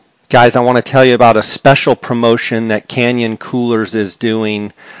Guys, I want to tell you about a special promotion that Canyon Coolers is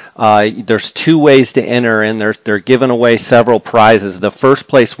doing. There's two ways to enter, and they're giving away several prizes. The first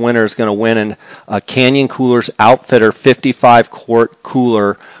place winner is going to win a Canyon Coolers Outfitter 55-quart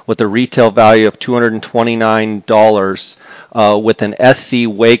cooler with a retail value of $229 with an SC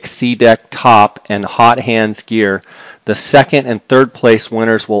Wake C-Deck top and hot hands gear. The second and third place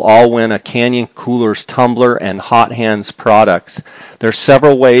winners will all win a Canyon Coolers tumbler and hot hands products. There's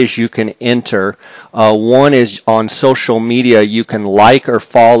several ways you can enter. One is on social media. You can like or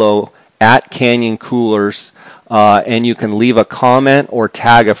follow at Canyon Coolers, and you can leave a comment or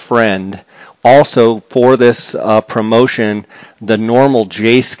tag a friend. Also, for this promotion, the normal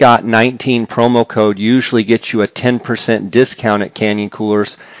JScott19 promo code usually gets you a 10% discount at Canyon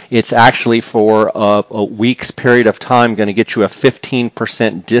Coolers. It's actually for a week's period of time going to get you a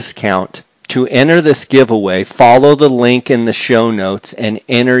 15% discount. To enter this giveaway, follow the link in the show notes and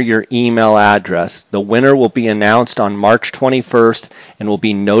enter your email address. The winner will be announced on March 21st and will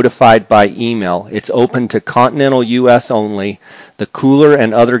be notified by email. It's open to continental U.S. only. The cooler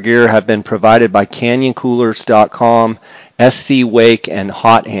and other gear have been provided by CanyonCoolers.com, SC Wake, and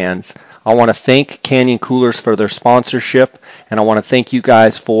Hot Hands. I want to thank Canyon Coolers for their sponsorship, and I want to thank you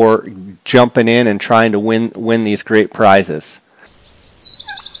guys for jumping in and trying to win these great prizes.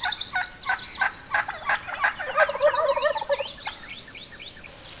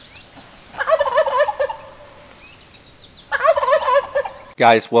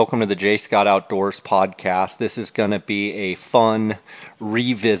 Guys, welcome to the J. Scott Outdoors podcast. This is going to be a fun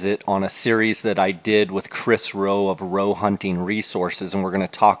revisit on a series that I did with Chris Rowe of Rowe Hunting Resources, and we're going to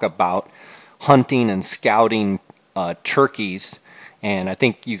talk about hunting and scouting turkeys, and I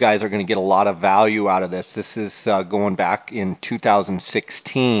think you guys are going to get a lot of value out of this. This is going back in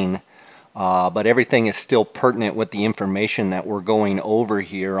 2016, but everything is still pertinent with the information that we're going over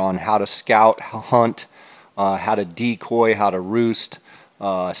here on how to scout, hunt, how to decoy, how to roost,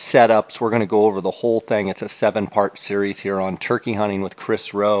 setups. We're going to go over the whole thing. It's a 7-part series here on turkey hunting with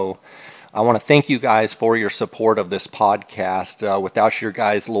Chris Rowe. I want to thank you guys for your support of this podcast. Without your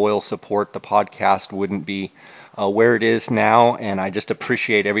guys' loyal support, the podcast wouldn't be where it is now, and I just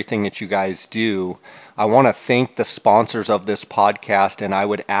appreciate everything that you guys do. I want to thank the sponsors of this podcast, and I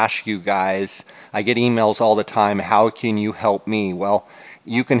would ask you guys, I get emails all the time, how can you help me? Well,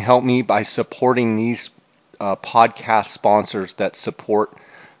 you can help me by supporting these podcast sponsors that support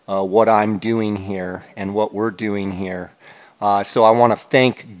what I'm doing here and what we're doing here. So I want to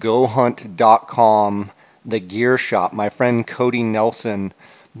thank GoHunt.com, the gear shop, my friend Cody Nelson,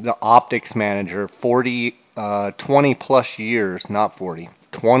 the optics manager, 20 plus years, not 40,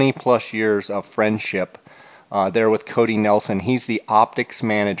 20 plus years of friendship there with Cody Nelson. He's the optics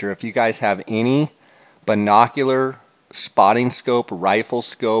manager. If you guys have any binocular, spotting scope, rifle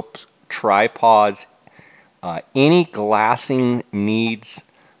scopes, tripods, any glassing needs,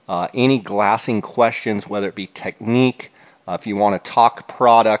 any glassing questions, whether it be technique, if you want to talk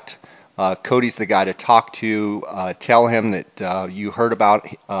product, Cody's the guy to talk to. Tell him that you heard about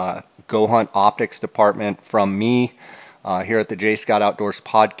Go Hunt Optics Department from me here at the J. Scott Outdoors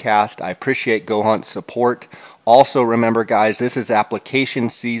podcast. I appreciate Go Hunt's support. Also, remember, guys, this is application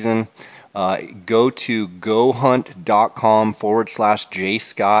season. Go to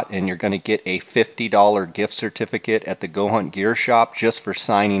gohunt.com/JScott and you're going to get a $50 gift certificate at the Go Hunt Gear Shop just for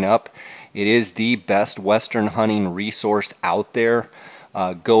signing up. It is the best Western hunting resource out there.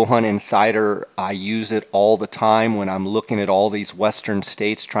 Go Hunt Insider, I use it all the time when I'm looking at all these Western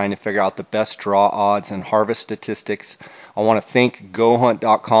states trying to figure out the best draw odds and harvest statistics. I want to thank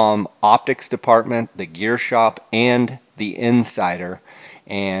GoHunt.com Optics Department, the Gear Shop, and the Insider.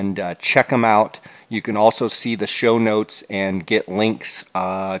 And check them out. You can also see the show notes and get links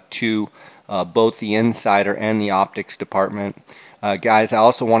to both the Insider and the Optics Department. Guys, I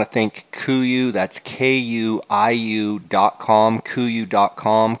also want to thank KUIU. That's KUIU.com,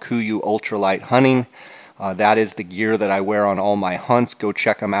 KUIU.com, KUIU Ultralight Hunting. That is the gear that I wear on all my hunts. Go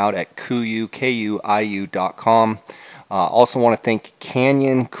check them out at KUIU.com. Also want to thank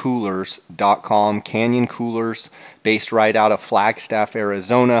CanyonCoolers.com. Canyon Coolers, based right out of Flagstaff,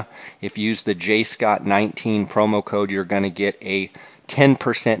 Arizona. If you use the JScott19 promo code, you're going to get a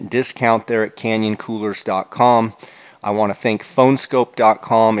 10% discount there at CanyonCoolers.com. I want to thank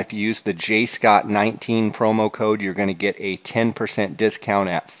Phoneskope.com. If you use the JScott19 promo code, you're going to get a 10% discount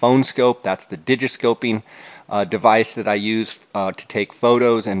at Phoneskope. That's the digiscoping device that I use to take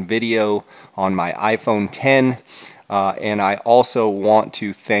photos and video on my iPhone 10. And I also want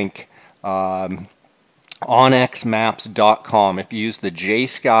to thank OnXMaps.com. If you use the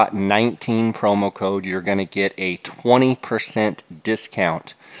JScott19 promo code, you're going to get a 20%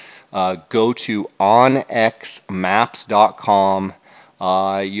 discount. go to onxmaps.com.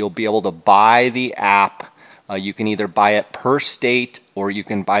 You'll be able to buy the app. You can either buy it per state or you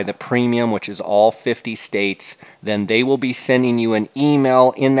can buy the premium, which is all 50 states. Then they will be sending you an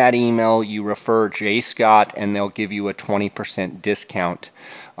email. In that email, you refer Jay Scott and they'll give you a 20% discount.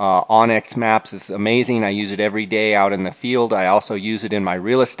 onX Maps is amazing. I use it every day out in the field. I also use it in my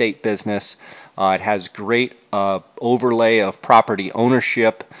real estate business. It has great overlay of property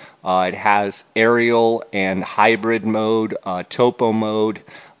ownership. It has aerial and hybrid mode, topo mode.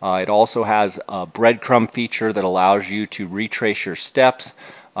 It also has a breadcrumb feature that allows you to retrace your steps.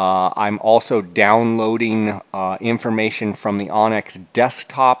 I'm also downloading information from the onX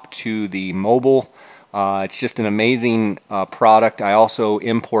desktop to the mobile. It's just an amazing product. I also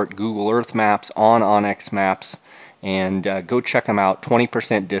import Google Earth Maps on onX Maps. And go check them out,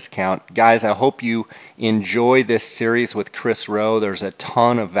 20% discount. Guys, I hope you enjoy this series with Chris Rowe. There's a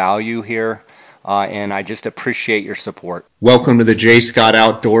ton of value here. And I just appreciate your support. Welcome to the Jay Scott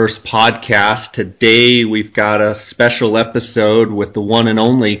Outdoors podcast. Today we've got a special episode with the one and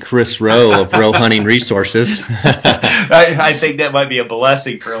only Chris Rowe of Rowe Hunting Resources. I think that might be a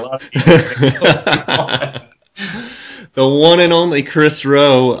blessing for a lot of people. The one and only Chris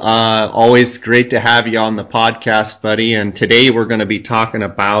Rowe. Always great to have you on the podcast, buddy. And today we're going to be talking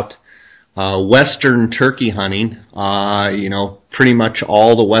about western turkey hunting. Pretty much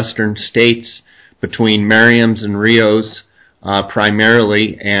all the western states between Merriam's and Rios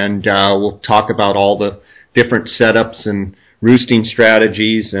primarily, and we'll talk about all the different setups and roosting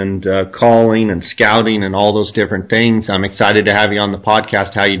strategies and calling and scouting and all those different things. I'm excited to have you on the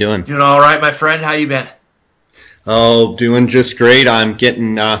podcast. How you doing? Doing all right, my friend. How you been? Oh, doing just great. I'm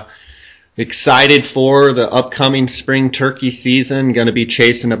getting excited for the upcoming spring turkey season. Going to be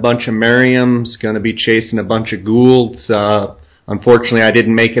chasing a bunch of Merriams, going to be chasing a bunch of Goulds. Unfortunately, I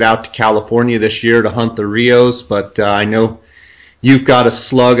didn't make it out to California this year to hunt the Rios, but I know you've got a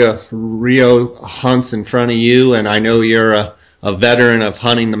slug of Rio hunts in front of you, and I know you're a veteran of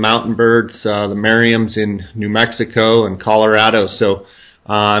hunting the mountain birds, the Merriams in New Mexico and Colorado. So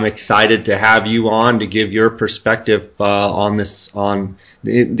I'm excited to have you on to give your perspective on this.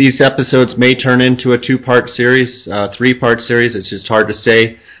 These episodes may turn into a two-part series, three-part series. It's just hard to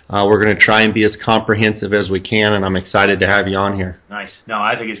say. We're going to try and be as comprehensive as we can, and I'm excited to have you on here. Nice. No,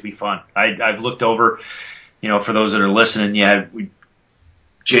 I think it's be fun. I've looked over, for those that are listening,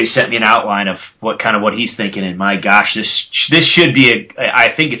 Jay sent me an outline of what he's thinking, and my gosh, this should be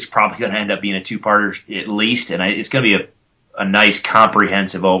I think it's probably going to end up being a two-parter at least, and it's going to be a nice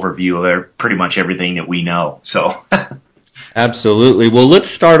comprehensive overview of pretty much everything that we know. So. Absolutely. Well, let's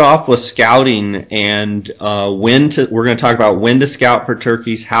start off with scouting and we're going to talk about when to scout for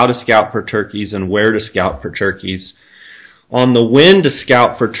turkeys, how to scout for turkeys, and where to scout for turkeys. On the when to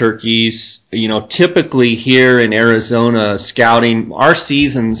scout for turkeys, typically here in Arizona, scouting, our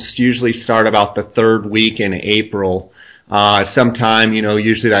seasons usually start about the third week in April. Sometime,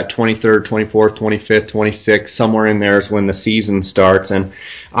 usually that 23rd, 24th, 25th, 26th, somewhere in there is when the season starts. And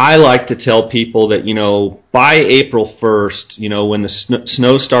I like to tell people that, by April 1st, when the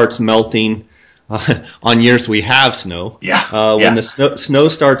snow starts melting, on years we have snow. When the snow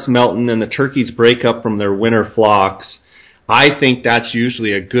starts melting and the turkeys break up from their winter flocks, I think that's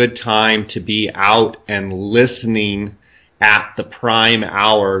usually a good time to be out and listening at the prime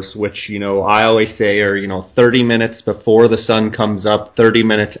hours, which, I always say are, 30 minutes before the sun comes up, 30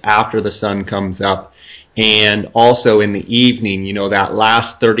 minutes after the sun comes up, and also in the evening, that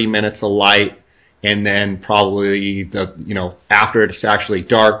last 30 minutes of light, and then probably after it's actually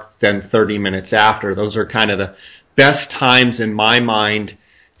dark, then 30 minutes after. Those are kind of the best times in my mind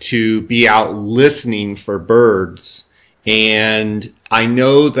to be out listening for birds. And I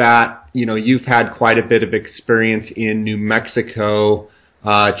know that you've had quite a bit of experience in New Mexico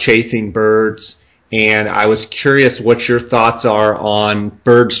chasing birds, and I was curious what your thoughts are on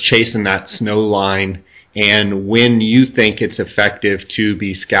birds chasing that snow line and when you think it's effective to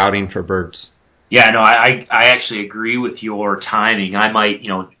be scouting for birds. Yeah, no, I actually agree with your timing. I might,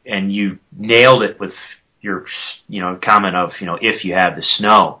 and you nailed it with your, comment of, if you have the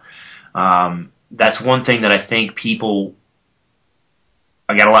snow. That's one thing that I think people.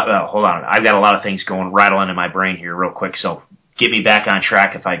 Hold on. I've got a lot of things rattling in my brain here real quick, so get me back on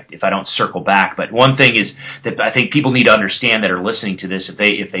track if I don't circle back. But one thing is that I think people need to understand that are listening to this,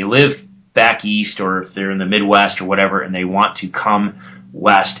 if they live back east or if they're in the Midwest or whatever and they want to come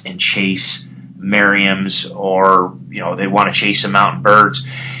west and chase Merriams or, they want to chase some mountain birds,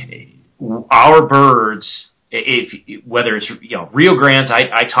 our birds if whether it's Rio Grandes,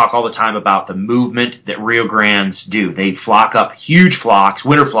 I talk all the time about the movement that Rio Grandes do. They flock up huge flocks,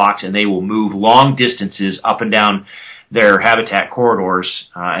 winter flocks, and they will move long distances up and down their habitat corridors,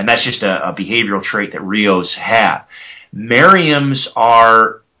 and that's just a behavioral trait that Rios have. Merriams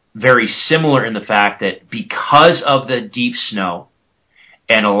are very similar in the fact that because of the deep snow,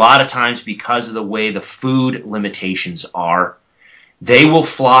 and a lot of times because of the way the food limitations are, they will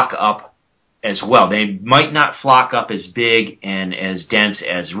flock up as well. They might not flock up as big and as dense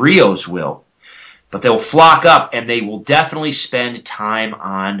as Rios will, but they'll flock up, and they will definitely spend time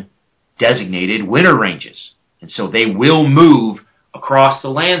on designated winter ranges. And so they will move across the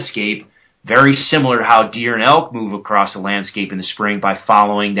landscape, very similar to how deer and elk move across the landscape in the spring by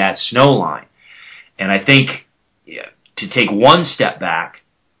following that snow line. And I think to take one step back,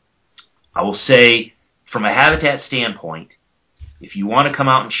 I will say from a habitat standpoint, if you want to come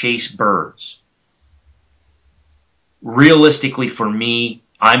out and chase birds, realistically for me,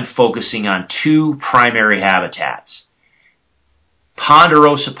 I'm focusing on two primary habitats.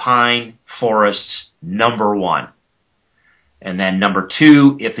 Ponderosa pine forests, number one. And then number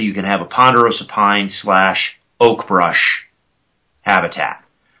two, if you can have a ponderosa pine / oak brush habitat.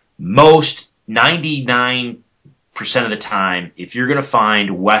 Most, 99% of the time, if you're going to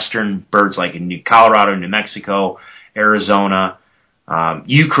find western birds like in Colorado, New Mexico, Arizona,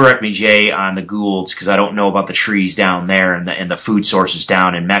 you correct me, Jay, on the Goulds, because I don't know about the trees down there and the food sources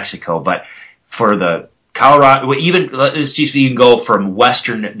down in Mexico, but for the Colorado, even let's see if you can go from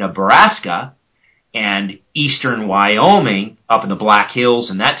western Nebraska and eastern Wyoming up in the Black Hills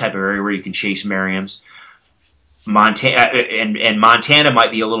and that type of area where you can chase Merriams. Montana and Montana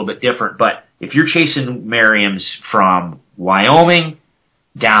might be a little bit different, but if you're chasing Merriams from Wyoming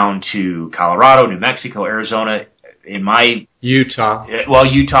down to Colorado, New Mexico, Arizona, in my Utah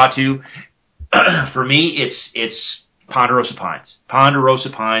too. For me, it's ponderosa pines,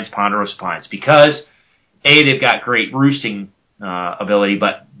 because they've got great roosting ability,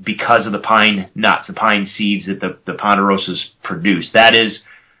 but because of the pine nuts, the pine seeds that the ponderosas produce, that is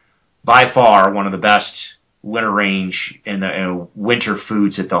by far one of the best winter range and winter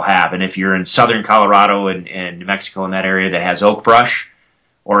foods that they'll have. And if you're in southern Colorado and New Mexico in that area that has oak brush,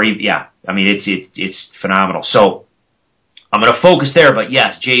 it's phenomenal. So I'm going to focus there, but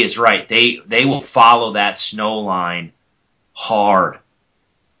yes, Jay is right. They will follow that snow line hard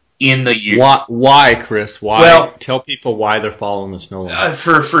in the year. Why, Chris? Why? Well, tell people why they're following the snow line.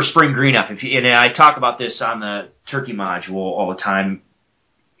 For spring green up. And I talk about this on the turkey module all the time.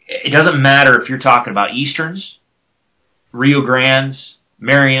 It doesn't matter if you're talking about Easterns, Rio Grandes,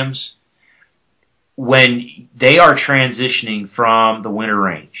 Merriams, when they are transitioning from the winter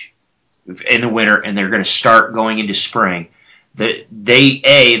range in the winter and they're going to start going into spring,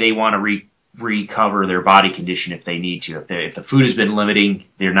 they want to recover their body condition if they need to. If the food has been limiting,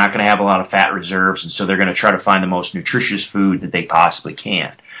 they're not going to have a lot of fat reserves, and so they're going to try to find the most nutritious food that they possibly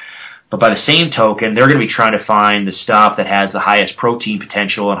can. But by the same token, they're going to be trying to find the stuff that has the highest protein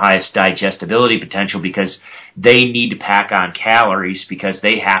potential and highest digestibility potential, because they need to pack on calories, because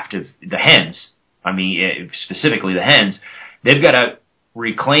they have to, specifically the hens, they've got to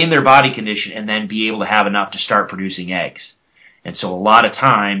reclaim their body condition and then be able to have enough to start producing eggs. And so a lot of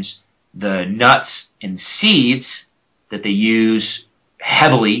times, the nuts and seeds that they use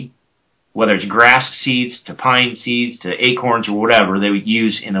heavily, whether it's grass seeds to pine seeds to acorns or whatever they would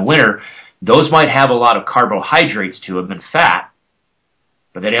use in the winter, those might have a lot of carbohydrates to them and fat,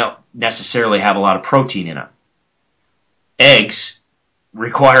 but they don't necessarily have a lot of protein in them. Eggs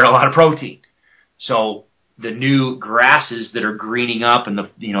require a lot of protein. So the new grasses that are greening up, and the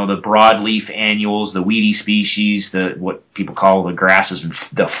broadleaf annuals, the weedy species, what people call the grasses and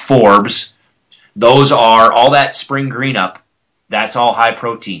the forbs, those are all that spring green up. That's all high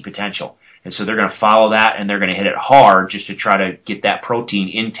protein potential. And so they're going to follow that, and they're going to hit it hard just to try to get that protein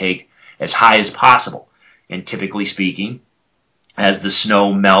intake as high as possible. And typically speaking, as the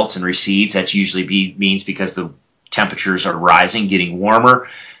snow melts and recedes, that's usually means because the temperatures are rising, getting warmer.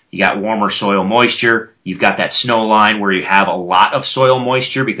 You got warmer soil moisture. You've got that snow line where you have a lot of soil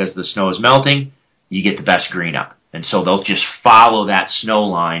moisture because the snow is melting. You get the best green up. And so they'll just follow that snow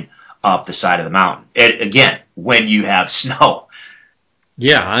line up the side of the mountain. Again, when you have snow.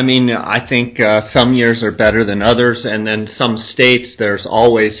 Yeah, I think some years are better than others, and then some states there's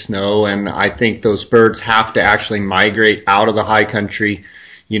always snow, and I think those birds have to actually migrate out of the high country,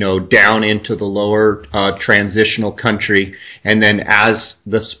 down into the lower transitional country, and then as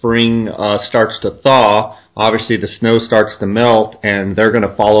the spring starts to thaw, obviously the snow starts to melt, and they're going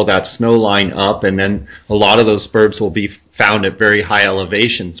to follow that snow line up, and then a lot of those birds will be found at very high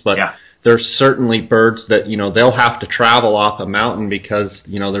elevations. But there's certainly birds that, they'll have to travel off a mountain because,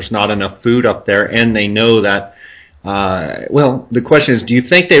 there's not enough food up there, and they know that. Well, the question is, do you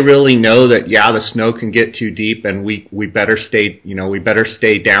think they really know that, the snow can get too deep and we better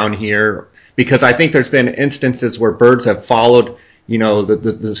stay down here? Because I think there's been instances where birds have followed,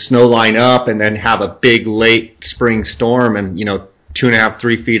 the snow line up and then have a big late spring storm and, 2.5,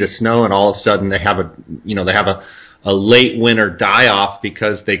 3 feet of snow, and all of a sudden they have a late winter die off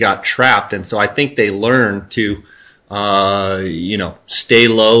because they got trapped. And so I think they learn to, stay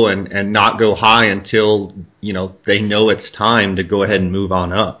low and not go high until, they know it's time to go ahead and move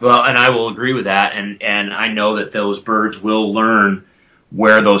on up. Well, and I will agree with that. And I know that those birds will learn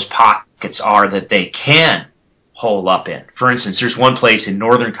where those pockets are that they can hole up in. For instance, there's one place in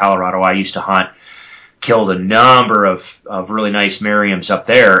northern Colorado I used to hunt, killed a number of really nice Merriams up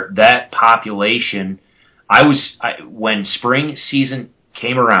there. That population, when spring season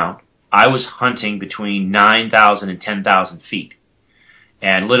came around, I was hunting between 9,000 and 10,000 feet.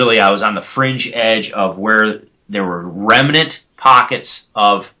 And literally I was on the fringe edge of where there were remnant pockets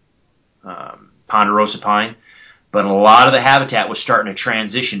of ponderosa pine, but a lot of the habitat was starting to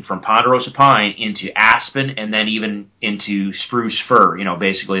transition from ponderosa pine into aspen and then even into spruce fir,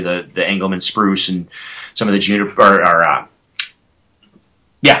 basically the Engelmann spruce and some of the juniper,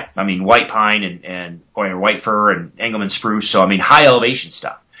 white pine or white fir and Engelmann spruce. So, high elevation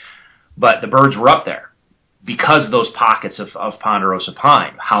stuff. But the birds were up there because of those pockets of ponderosa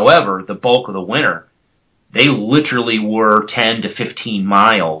pine. However, the bulk of the winter, they literally were 10 to 15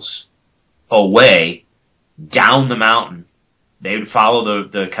 miles away down the mountain. They would follow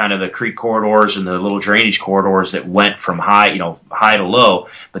the kind of the creek corridors and the little drainage corridors that went from high to low,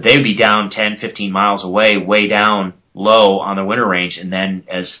 but they would be down 10, 15 miles away, way down low on the winter range. And then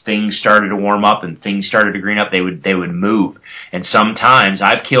as things started to warm up and things started to green up, they would move. And sometimes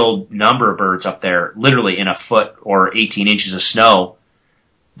I've killed a number of birds up there, literally in a foot or 18 inches of snow.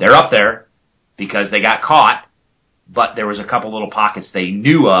 They're up there because they got caught, but there was a couple little pockets they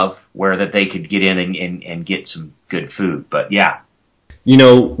knew of where that they could get in and get some good food. But yeah.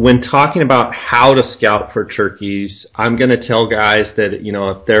 When talking about how to scout for turkeys, I'm going to tell guys that,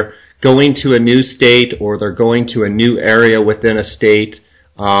 if they're going to a new state or they're going to a new area within a state,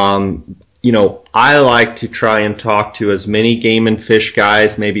 I like to try and talk to as many game and fish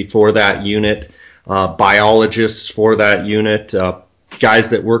guys maybe for that unit, biologists for that unit, guys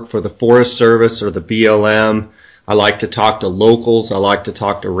that work for the Forest Service or the BLM. I like to talk to locals. I like to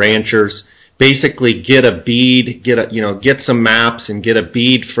talk to ranchers. Basically, get a bead, get some maps and get a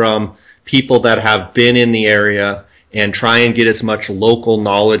bead from people that have been in the area, and try and get as much local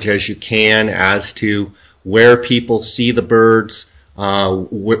knowledge as you can as to where people see the birds,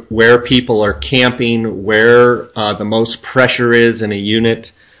 where people are camping, where the most pressure is in a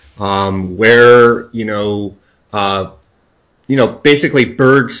unit, where basically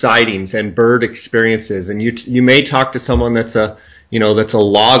bird sightings and bird experiences. And you may talk to someone that's a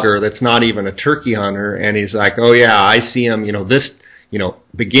logger that's not even a turkey hunter, and he's like, oh yeah, I see them,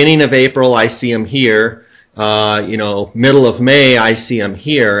 beginning of April, I see them here, middle of May, I see them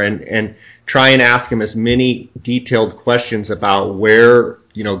here, and try and ask him as many detailed questions about where,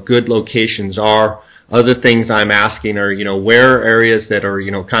 good locations are. Other things I'm asking are, where areas that are,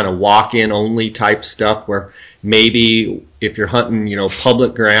 kind of walk-in only type stuff, where maybe if you're hunting,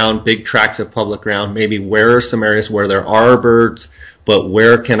 public ground, big tracts of public ground, maybe where are some areas where there are birds, but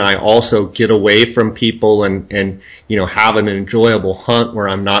where can I also get away from people and have an enjoyable hunt where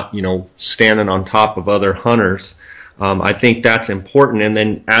I'm not, standing on top of other hunters. I think that's important. And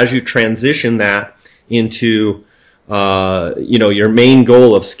then as you transition that into your main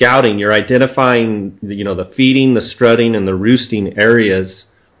goal of scouting, you're identifying, the feeding, the strutting, and the roosting areas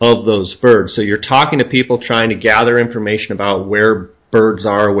of those birds. So you're talking to people trying to gather information about where birds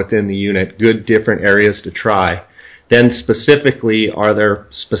are within the unit, good different areas to try. Then specifically, are there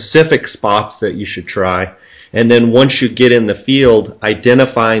specific spots that you should try? And then once you get in the field,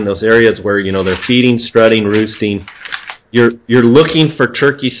 identifying those areas where, they're feeding, strutting, roosting, you're looking for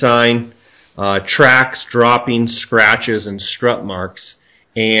turkey sign, tracks, droppings, scratches, and strut marks.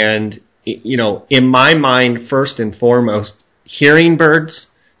 And, in my mind, first and foremost, hearing birds,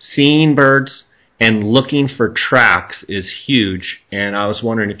 seeing birds, and looking for tracks is huge. And I was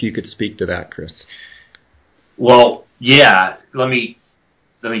wondering if you could speak to that, Chris. Well, yeah, let me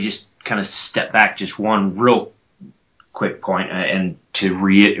just kind of step back just one real quick point and to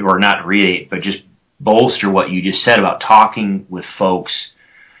not reiterate, but just bolster what you just said about talking with folks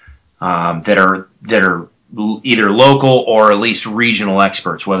that are either local or at least regional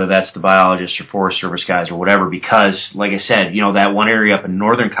experts, whether that's the biologists or Forest Service guys or whatever, because, like I said, that one area up in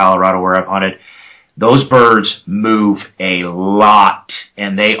northern Colorado where I've hunted, those birds move a lot,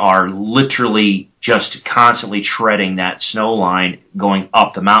 and they are literally just constantly treading that snow line going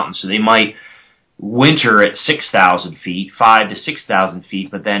up the mountain. So they might winter at 6,000 feet, 5,000 to 6,000 feet,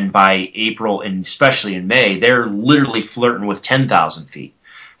 but then by April and especially in May, they're literally flirting with 10,000 feet.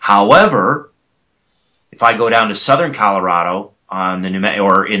 However, if I go down to southern Colorado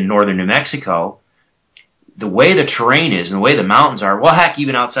or in northern New Mexico, the way the terrain is and the way the mountains are, well, heck,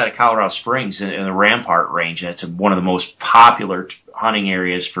 even outside of Colorado Springs in the Rampart Range, that's one of the most popular hunting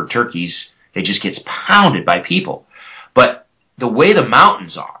areas for turkeys. It just gets pounded by people. But the way the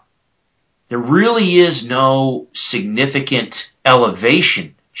mountains are, there really is no significant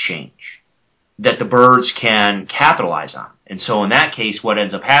elevation change that the birds can capitalize on. And so in that case, what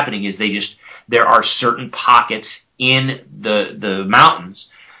ends up happening is there are certain pockets in the mountains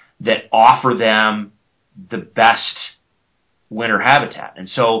that offer them the best winter habitat. And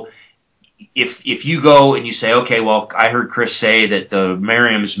so if you go and you say, okay, well, I heard Chris say that the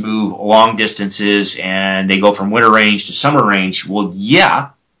Merriams move long distances and they go from winter range to summer range. Well, yeah,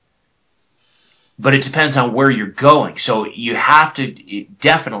 but it depends on where you're going. So you have to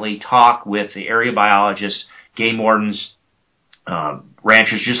definitely talk with the area biologists, game wardens,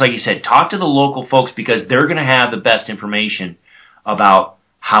 ranchers, just like you said. Talk to the local folks because they're going to have the best information about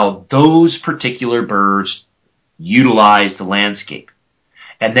how those particular birds utilize the landscape.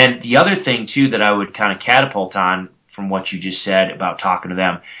 And then the other thing, too, that I would kind of catapult on from what you just said about talking to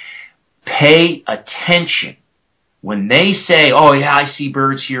them, pay attention. When they say, oh, yeah, I see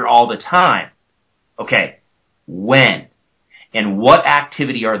birds here all the time. Okay, when? And what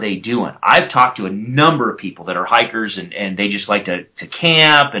activity are they doing? I've talked to a number of people that are hikers and they just like to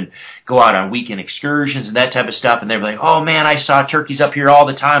camp and go out on weekend excursions and that type of stuff. And they're like, oh man, I saw turkeys up here all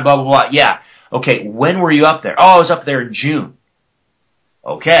the time, blah, blah, blah. Yeah. Okay, when were you up there? Oh, I was up there in June.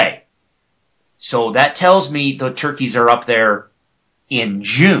 Okay. So that tells me the turkeys are up there in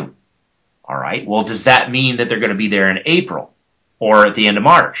June. All right. Well, does that mean that they're going to be there in April or at the end of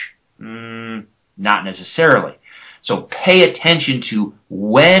March? Not necessarily. So pay attention to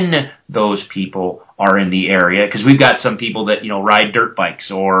when those people are in the area, because we've got some people that, ride dirt bikes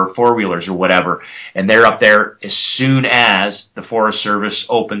or four-wheelers or whatever, and they're up there as soon as the Forest Service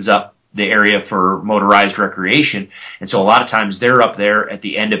opens up the area for motorized recreation. And so a lot of times they're up there at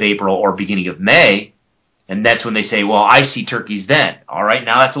the end of April or beginning of May, and that's when they say, well, I see turkeys then. All right,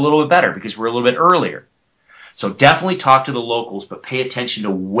 now that's a little bit better because we're a little bit earlier. So definitely talk to the locals, but pay attention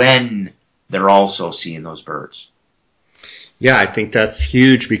to when they're also seeing those birds. Yeah, I think that's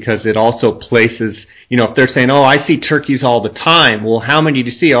huge because it also places, if they're saying, oh, I see turkeys all the time, well, how many do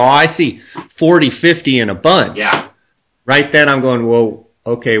you see? Oh, I see 40, 50 in a bunch. Yeah. Right then I'm going, well,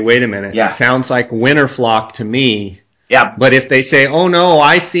 okay, wait a minute. Yeah. Sounds like winter flock to me. Yeah. But if they say, oh, no,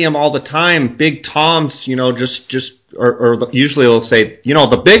 I see them all the time, big toms, or usually they'll say,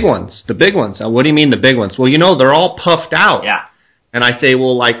 the big ones. What do you mean the big ones? Well, they're all puffed out. Yeah. And I say,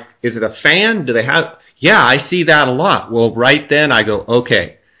 well, is it a fan? Do they have... Yeah, I see that a lot. Well, right then I go,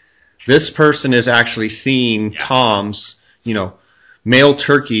 okay, this person is actually seeing toms, male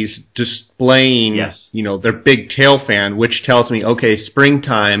turkeys displaying, their big tail fan, which tells me, okay,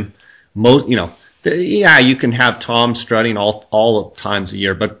 springtime, you can have toms strutting all times of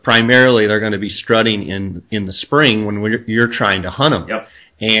year, but primarily they're going to be strutting in the spring when you're trying to hunt them. Yep.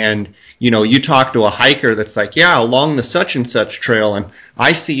 And, you talk to a hiker that's like, yeah, along the such and such trail, and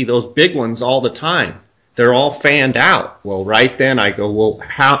I see those big ones all the time. They're all fanned out. Well, right then I go, well,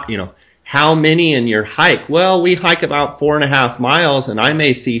 how many in your hike? Well, we hike about 4.5 miles, and I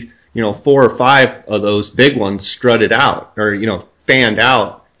may see, 4 or 5 of those big ones strutted out or, fanned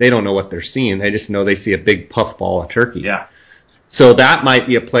out. They don't know what they're seeing. They just know they see a big puff ball of turkey. Yeah. So that might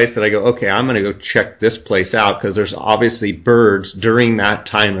be a place that I go, okay, I'm going to go check this place out because there's obviously birds during that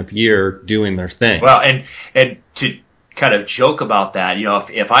time of year doing their thing. Well, and to kind of joke about that,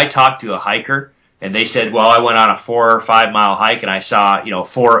 if I talk to a hiker and they said, well, I went on a 4 or 5 mile hike and I saw,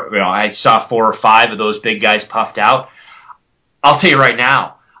 4 or 5 of those big guys puffed out, I'll tell you right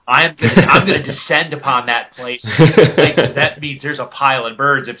now, I'm going to descend upon that place because that means there's a pile of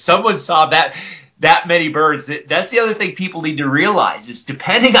birds. If someone saw that many birds, that's the other thing people need to realize is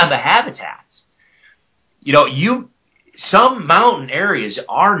depending on the habitats. Some mountain areas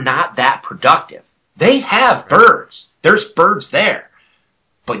are not that productive. They have birds. There's birds there.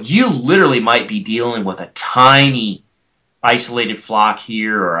 But you literally might be dealing with a tiny isolated flock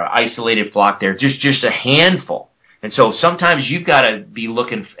here or an isolated flock there, just a handful. And so sometimes you've got to be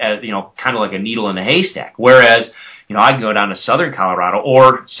looking at, kind of like a needle in a haystack. Whereas, I can go down to southern Colorado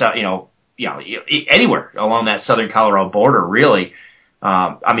or, anywhere along that southern Colorado border, really.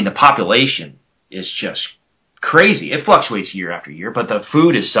 The population is just crazy. It fluctuates year after year, but the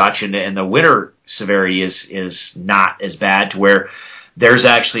food is such, and the winter severity is not as bad to where there's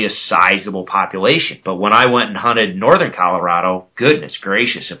actually a sizable population. But when I went and hunted northern Colorado, goodness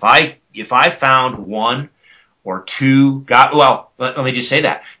gracious, if I found one or two, let me just say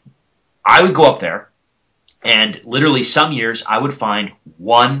that. I would go up there, and literally some years I would find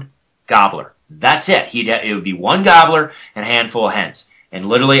one gobbler. That's it. It would be one gobbler and a handful of hens. And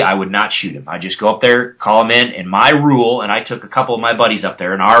literally, I would not shoot him. I'd just go up there, call him in, and my rule, and I took a couple of my buddies up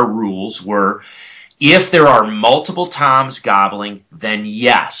there, and our rules were, if there are multiple toms gobbling, then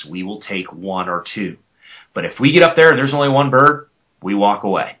yes, we will take one or two. But if we get up there and there's only one bird, we walk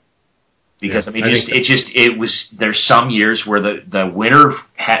away. Because, there's some years where the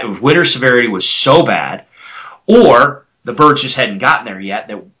winter severity was so bad, or the birds just hadn't gotten there yet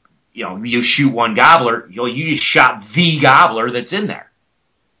that, you shoot one gobbler, you just shot the gobbler that's in there.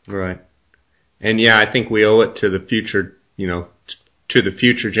 Right. And yeah, I think we owe it to the future, to the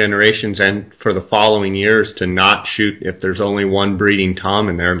future generations and for the following years to not shoot if there's only one breeding tom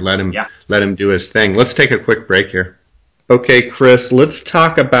in there. Let him do his thing. Let's take a quick break here. Okay, Chris, let's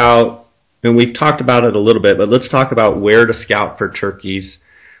talk about, and we've talked about it a little bit, but let's talk about where to scout for turkeys.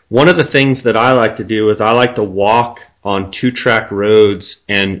 One of the things that I like to do is I like to walk on two-track roads,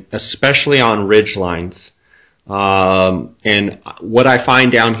 and especially on ridge lines. And what I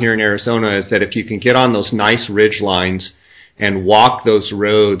find down here in Arizona is that if you can get on those nice ridge lines and walk those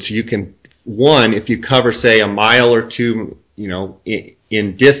roads, you can, if you cover, say, a mile or two,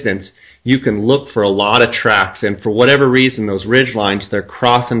 in distance, you can look for a lot of tracks. And for whatever reason, those ridge lines, they're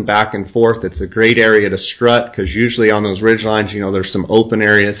crossing back and forth. It's a great area to strut because usually on those ridge lines, there's some open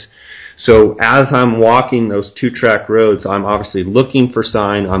areas. So as I'm walking those two-track roads, I'm obviously looking for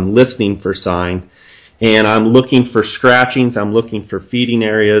sign, I'm listening for sign, and I'm looking for scratchings, I'm looking for feeding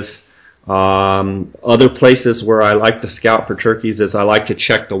areas. Other places where I like to scout for turkeys is I like to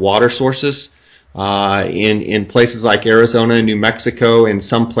check the water sources. In places like Arizona and New Mexico, in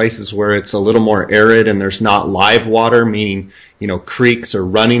some places where it's a little more arid and there's not live water, meaning, creeks or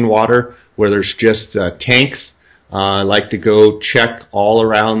running water, where there's just tanks. I like to go check all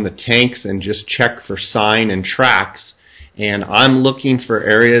around the tanks and just check for sign and tracks. And I'm looking for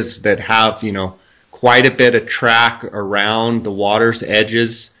areas that have, quite a bit of track around the water's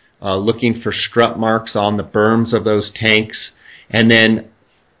edges, looking for strut marks on the berms of those tanks. And then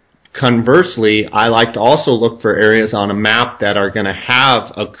conversely, I like to also look for areas on a map that are going to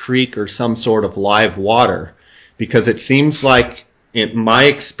have a creek or some sort of live water, because it seems like, in my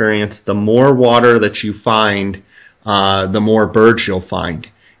experience, the more water that you find, the more birds you'll find.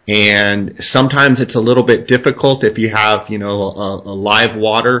 And sometimes it's a little bit difficult if you have, a live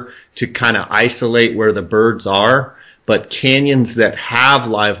water to kind of isolate where the birds are. But canyons that have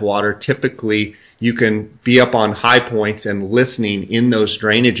live water, typically you can be up on high points and listening in those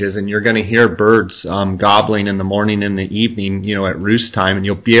drainages, and you're going to hear birds gobbling in the morning and the evening, at roost time, and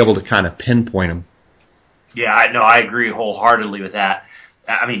you'll be able to kind of pinpoint them. Yeah, I agree wholeheartedly with that.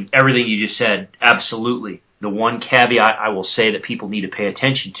 Everything you just said, absolutely. The one caveat I will say that people need to pay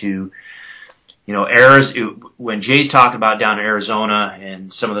attention to, when Jay's talking about down in Arizona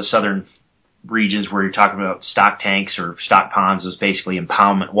and some of the southern regions where you're talking about stock tanks or stock ponds, is basically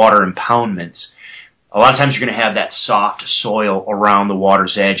water impoundments. A lot of times you're going to have that soft soil around the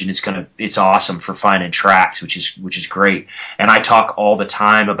water's edge, and it's awesome for finding tracks, which is great. And I talk all the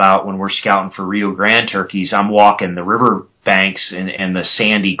time about when we're scouting for Rio Grande turkeys, I'm walking the river banks and the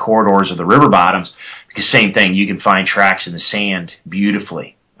sandy corridors of the river bottoms, because same thing, you can find tracks in the sand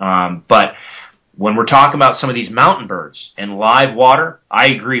beautifully. But when we're talking about some of these mountain birds and live water, I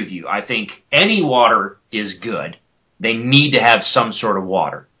agree with you. I think any water is good. They need to have some sort of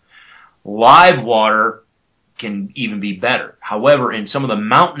water. Live water can even be better. However, in some of the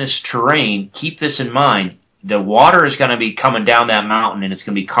mountainous terrain, keep this in mind, the water is going to be coming down that mountain, and it's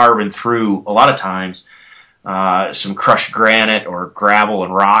going to be carving through, a lot of times, some crushed granite or gravel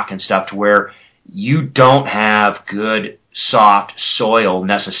and rock and stuff, to where you don't have good, soft soil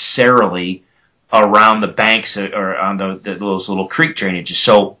necessarily around the banks or on those little creek drainages.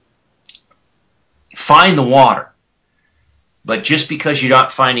 So find the water. But just because you're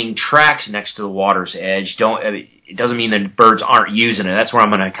not finding tracks next to the water's edge, it doesn't mean that birds aren't using it. That's where I'm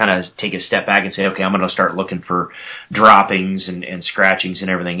going to kind of take a step back and say, okay, I'm going to start looking for droppings and scratchings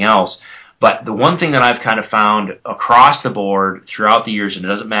and everything else. But the one thing that I've kind of found across the board throughout the years, and it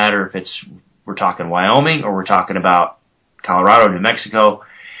doesn't matter if it's we're talking Wyoming, or we're talking about Colorado, New Mexico,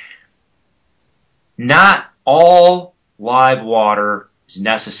 not all live water is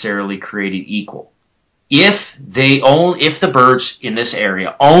necessarily created equal. If the birds in this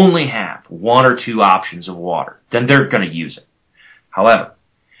area only have one or two options of water, then they're going to use it. However,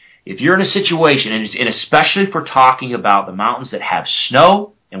 if you're in a situation, and especially if we're talking about the mountains that have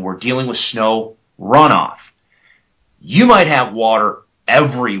snow and we're dealing with snow runoff, you might have water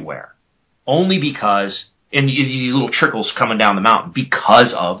everywhere, only because, and these little trickles coming down the mountain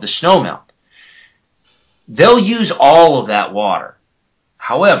because of the snow melt. They'll use all of that water.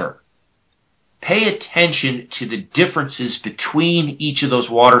 However, pay attention to the differences between each of those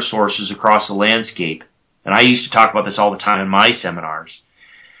water sources across the landscape. And I used to talk about this all the time in my seminars.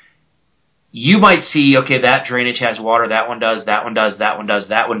 You might see, okay, that drainage has water, that one does, that one does, that one does,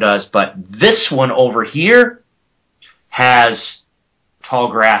 that one does, but this one over here has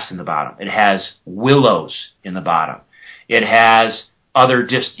tall grass in the bottom. It has willows in the bottom. It has other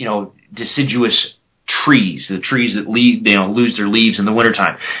deciduous trees, the trees that lose their leaves in the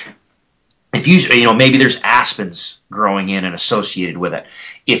wintertime. If maybe there's aspens growing in and associated with it.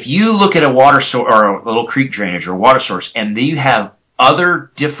 If you look at a water source or a little creek drainage or water source, and you have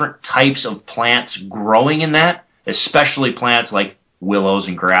other different types of plants growing in that, especially plants like willows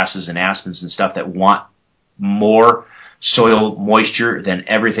and grasses and aspens and stuff that want more soil moisture than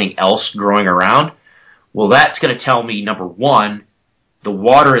everything else growing around, well, that's going to tell me, number one, the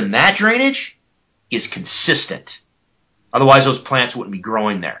water in that drainage is consistent. Otherwise, those plants wouldn't be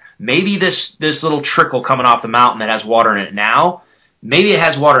growing there. Maybe this little trickle coming off the mountain that has water in it now, maybe it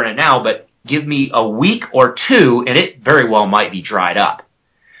has water in it now, but give me a week or two, and it very well might be dried up.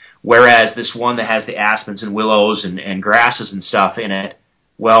 Whereas this one that has the aspens and willows and grasses and stuff in it,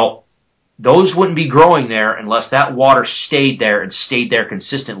 well, those wouldn't be growing there unless that water stayed there and stayed there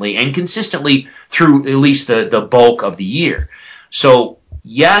consistently, and consistently through at least the bulk of the year. So,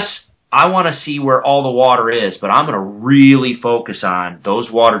 yes, I want to see where all the water is, but I'm going to really focus on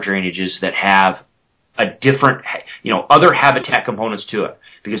those water drainages that have a different, other habitat components to it.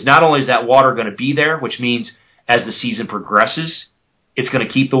 Because not only is that water going to be there, which means as the season progresses, it's going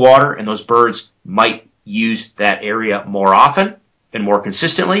to keep the water, and those birds might use that area more often and more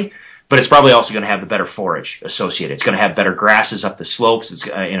consistently, but it's probably also going to have the better forage associated. It's going to have better grasses up the slopes, it's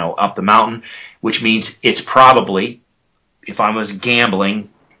up the mountain, which means it's probably, if I was gambling,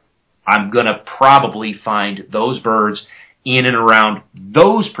 I'm going to probably find those birds in and around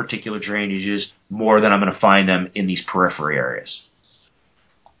those particular drainages more than I'm going to find them in these periphery areas.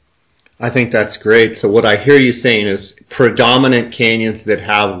 I think that's great. So what I hear you saying is predominant canyons that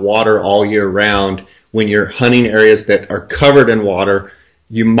have water all year round, when you're hunting areas that are covered in water,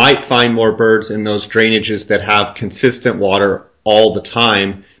 you might find more birds in those drainages that have consistent water all the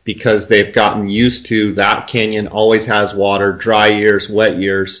time because they've gotten used to that canyon always has water, dry years, wet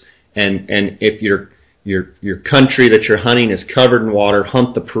years, and if your country that you're hunting is covered in water,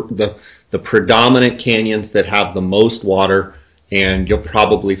 hunt the predominant canyons that have the most water, and you'll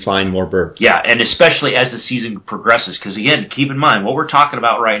probably find more birds. Yeah, and especially as the season progresses, because again, keep in mind, what we're talking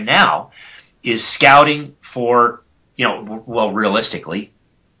about right now is scouting for, realistically,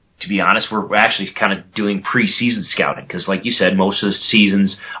 to be honest, we're actually kind of doing pre-season scouting, because like you said, most of the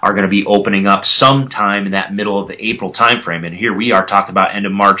seasons are going to be opening up sometime in that middle of the April time frame, and here we are talking about end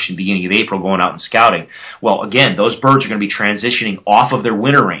of March and beginning of April going out and scouting. Well, again, those birds are going to be transitioning off of their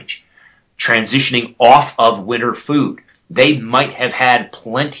winter range, transitioning off of winter food. They might have had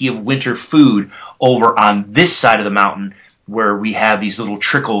plenty of winter food over on this side of the mountain where we have these little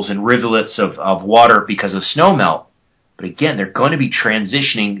trickles and rivulets of water because of snow melt. But again, they're going to be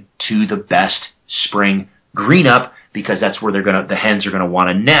transitioning to the best spring green up because that's where the hens are going to want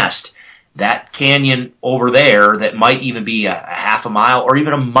to nest. That canyon over there that might even be a half a mile or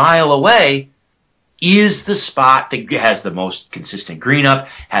even a mile away is the spot that has the most consistent green up,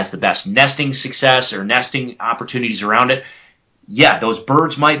 has the best nesting success or nesting opportunities around it. Yeah, those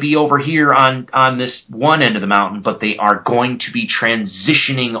birds might be over here on this one end of the mountain, but they are going to be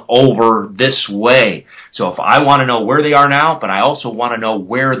transitioning over this way. So if I want to know where they are now, but I also want to know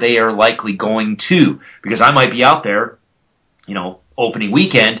where they are likely going to, because I might be out there, opening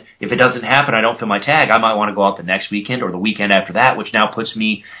weekend. If it doesn't happen, I don't fill my tag, I might want to go out the next weekend or the weekend after that, which now puts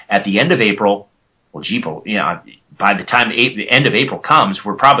me at the end of April. Well, by the time the end of April comes,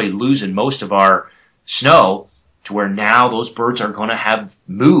 we're probably losing most of our snow to where now those birds are going to have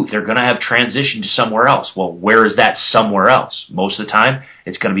moved. They're going to have transitioned to somewhere else. Well, where is that somewhere else? Most of the time,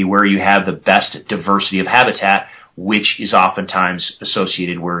 it's going to be where you have the best diversity of habitat, which is oftentimes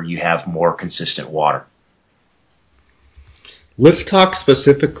associated where you have more consistent water. Let's talk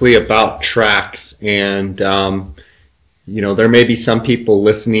specifically about tracks, and there may be some people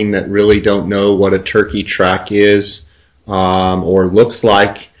listening that really don't know what a turkey track is or looks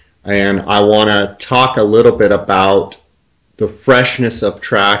like, and I want to talk a little bit about the freshness of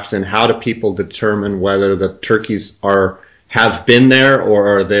tracks and how do people determine whether the turkeys have been there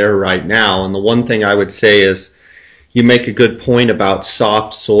or are there right now. And the one thing I would say is you make a good point about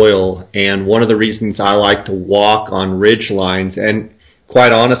soft soil, and one of the reasons I like to walk on ridge lines and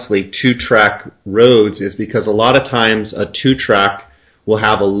quite honestly 2-track roads is because a lot of times a 2-track will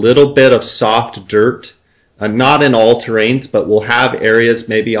have a little bit of soft dirt, not in all terrains, but we'll have areas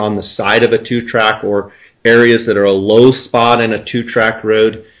maybe on the side of a 2-track or areas that are a low spot in a 2-track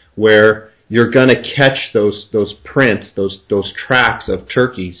road where you're going to catch those prints, those tracks of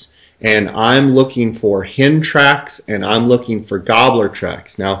turkeys. And I'm looking for hen tracks and I'm looking for gobbler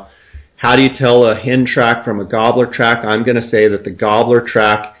tracks. Now, how do you tell a hen track from a gobbler track? I'm going to say that the gobbler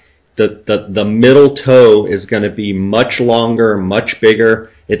track, the middle toe is going to be much longer, much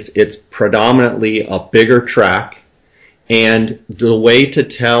bigger. It's predominantly a bigger track. And the way to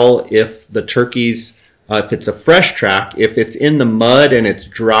tell if the turkeys, if it's a fresh track, if it's in the mud and it's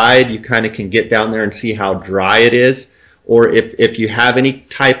dried, you kind of can get down there and see how dry it is. Or if you have any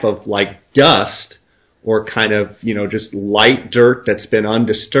type of like dust or kind of, just light dirt that's been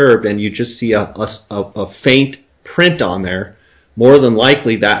undisturbed and you just see a faint print on there, more than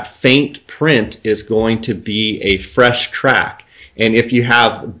likely that faint print is going to be a fresh track. And if you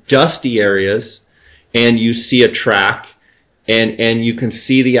have dusty areas and you see a track and you can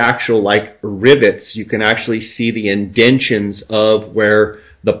see the actual like rivets, you can actually see the indentions of where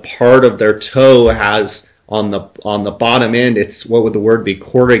the part of their toe has on the bottom end, it's, what would the word be,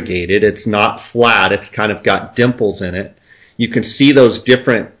 corrugated. It's not flat, it's kind of got dimples in it. You can see those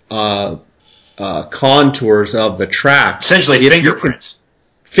different contours of the track. Essentially fingerprints.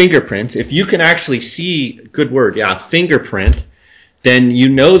 Fingerprints. If you can actually see, good word, fingerprint, then you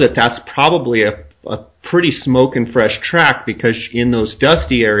know that that's probably a pretty smoke and fresh track, because in those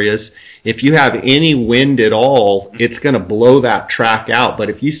dusty areas, if you have any wind at all, it's going to blow that track out. But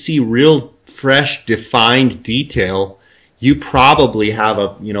if you see real fresh, defined detail, you probably have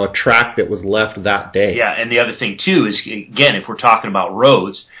a track that was left that day. Yeah, and the other thing too is, again, if we're talking about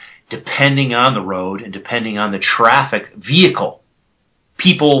roads, depending on the road and depending on the traffic, people,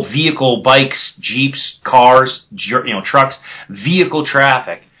 vehicle, bikes, jeeps, cars, trucks, vehicle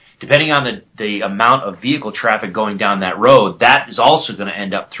traffic, depending on the amount of vehicle traffic going down that road, that is also going to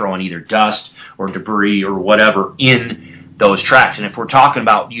end up throwing either dust or debris or whatever in those tracks. And if we're talking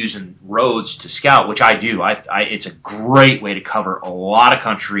about using roads to scout, which I do, it's a great way to cover a lot of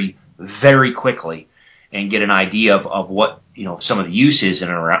country very quickly and get an idea of what some of the use is in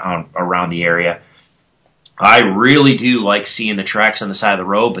and around the area. I really do like seeing the tracks on the side of the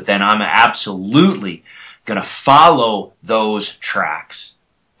road, but then I'm absolutely going to follow those tracks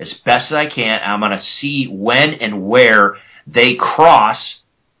as best as I can. I'm going to see when and where they cross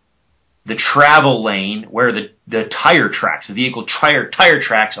the travel lane, where the tire tracks, the vehicle tire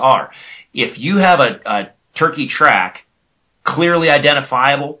tracks are. If you have a turkey track clearly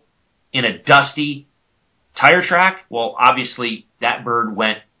identifiable in a dusty tire track, well, obviously that bird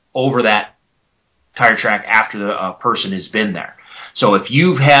went over that tire track after the person has been there. So if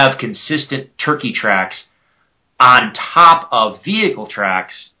you have consistent turkey tracks on top of vehicle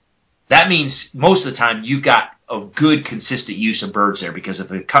tracks, that means most of the time you've got a good consistent use of birds there, because if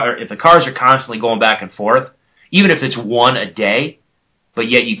the cars are constantly going back and forth, even if it's one a day, but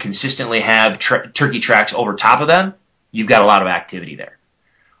yet you consistently have turkey tracks over top of them, you've got a lot of activity there.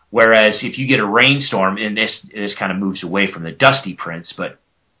 Whereas if you get a rainstorm, and this kind of moves away from the dusty prints, but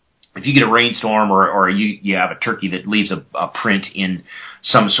if you get a rainstorm or you have a turkey that leaves a print in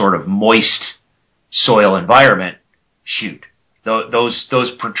some sort of moist soil environment, shoot. Those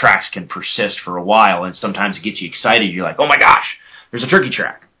tracks can persist for a while, and sometimes it gets you excited. You're like, oh my gosh, there's a turkey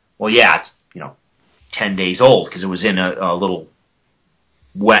track. Well, yeah, it's 10 days old because it was in a little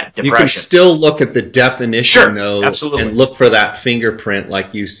wet depression. You can still look at the definition, sure, though, absolutely, and look for that fingerprint,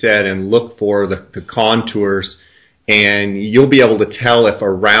 like you said, and look for the contours, and you'll be able to tell if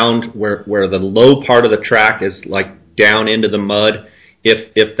around where the low part of the track is like down into the mud,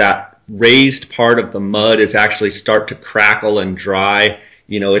 if that raised part of the mud is actually start to crackle and dry,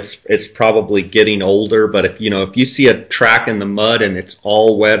 it's probably getting older. But if you see a track in the mud and it's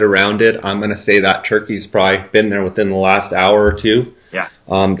all wet around it, I'm going to say that turkey's probably been there within the last hour or two. Yeah.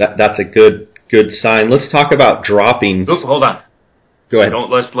 That's a good sign. Let's talk about droppings. Oops, hold on. Go ahead.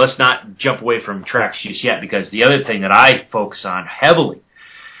 Let's not jump away from tracks just yet, because the other thing that I focus on heavily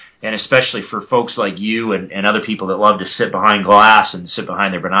and especially for folks like you and other people that love to sit behind glass and sit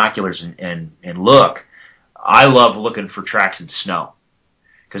behind their binoculars and look, I love looking for tracks in snow.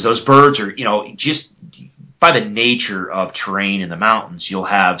 Because those birds are, just by the nature of terrain in the mountains, you'll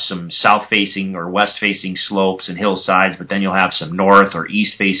have some south-facing or west-facing slopes and hillsides, but then you'll have some north or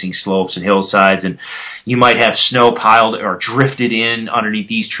east-facing slopes and hillsides, and you might have snow piled or drifted in underneath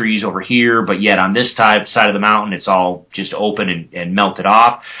these trees over here, but yet on this side of the mountain, it's all just open and melted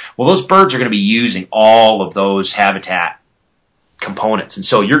off. Well, those birds are going to be using all of those habitat components, and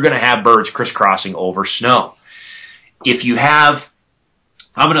so you're going to have birds crisscrossing over snow. If you have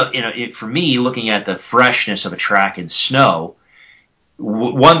for me, looking at the freshness of a track in snow,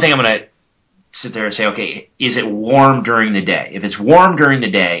 one thing I'm going to sit there and say, okay, is it warm during the day? If it's warm during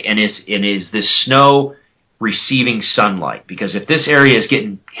the day, and is this snow receiving sunlight? Because if this area is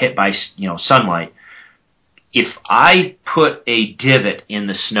getting hit by, sunlight, if I put a divot in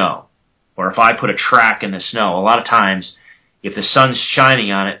the snow, or if I put a track in the snow, a lot of times, if the sun's shining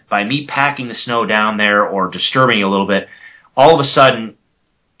on it, by me packing the snow down there or disturbing it a little bit, all of a sudden,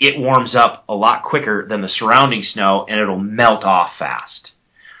 it warms up a lot quicker than the surrounding snow, and it'll melt off fast.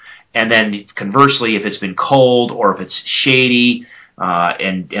 And then conversely, if it's been cold or if it's shady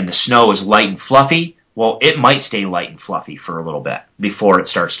and the snow is light and fluffy, well, it might stay light and fluffy for a little bit before it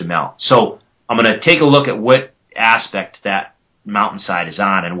starts to melt. So I'm going to take a look at what aspect that mountainside is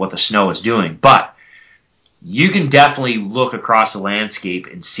on and what the snow is doing. But you can definitely look across the landscape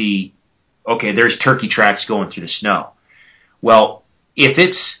and see, okay, there's turkey tracks going through the snow. Well, if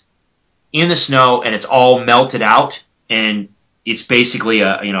it's in the snow and it's all melted out and it's basically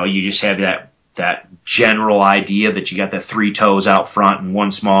you just have that general idea that you got the 3 toes out front and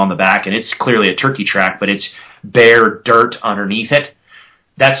 1 small in the back, and it's clearly a turkey track, but it's bare dirt underneath it.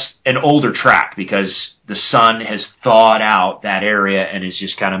 That's an older track because the sun has thawed out that area and has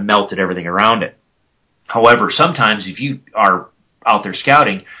just kind of melted everything around it. However, sometimes if you are out there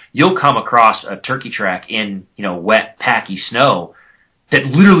scouting, you'll come across a turkey track in, wet, packy snow that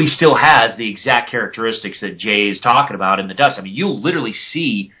literally still has the exact characteristics that Jay is talking about in the dust. I mean, you'll literally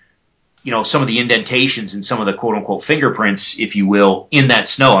see, some of the indentations and some of the quote-unquote fingerprints, if you will, in that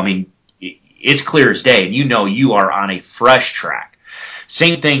snow. I mean, it's clear as day, and you are on a fresh track.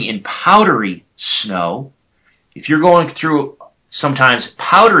 Same thing in powdery snow. If you're going through sometimes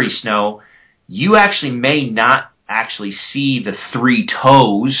powdery snow, you actually may not actually see the 3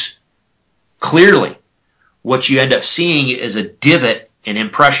 toes clearly. What you end up seeing is a divot, an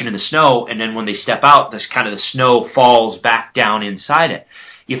impression in the snow, and then when they step out, this kind of the snow falls back down inside it.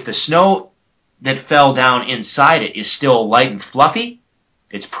 If the snow that fell down inside it is still light and fluffy,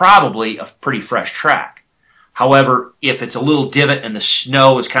 it's probably a pretty fresh track. However, if it's a little divot and the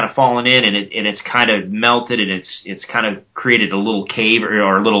snow is kind of fallen in and it's kind of melted and it's kind of created a little cave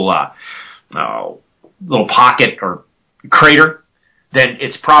or a little pocket or crater, then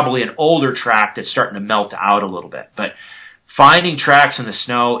it's probably an older track that's starting to melt out a little bit. But finding tracks in the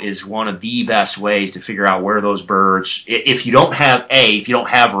snow is one of the best ways to figure out where those birds, if you don't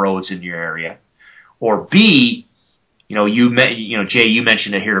have roads in your area, or B, Jay, you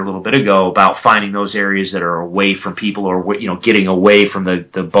mentioned it here a little bit ago about finding those areas that are away from people or, getting away from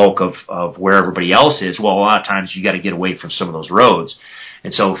the bulk of where everybody else is. Well, a lot of times you got to get away from some of those roads.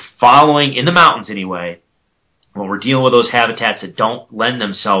 And so following, in the mountains anyway, when we're dealing with those habitats that don't lend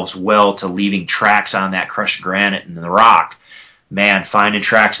themselves well to leaving tracks on that crushed granite and the rock, man, finding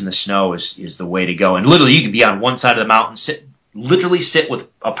tracks in the snow is the way to go. And literally, you can be on one side of the mountain, sit with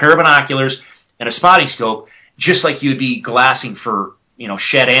a pair of binoculars and a spotting scope, just like you'd be glassing for,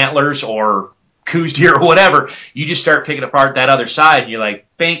 shed antlers or coos deer or whatever. You just start picking apart that other side, and you're like,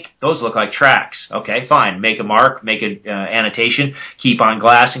 bink, those look like tracks. Okay, fine. Make a mark, make an annotation, keep on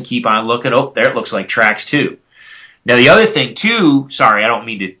glassing, keep on looking. Oh, there it looks like tracks too. Now, the other thing, too, sorry, I don't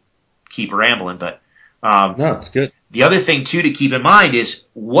mean to keep rambling, but no, it's good. The other thing, too, to keep in mind is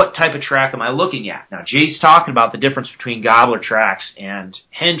what type of track am I looking at? Now, Jay's talking about the difference between gobbler tracks and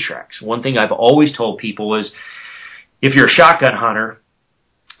hen tracks. One thing I've always told people is if you're a shotgun hunter,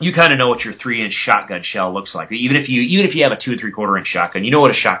 you kind of know what your 3-inch shotgun shell looks like. Even if you have a 2 3/4 inch shotgun, you know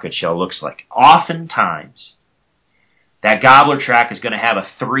what a shotgun shell looks like. Oftentimes, that gobbler track is going to have a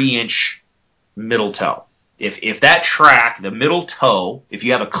 3-inch middle toe. If that track, the middle toe, if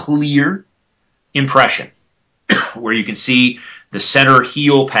you have a clear impression where you can see the center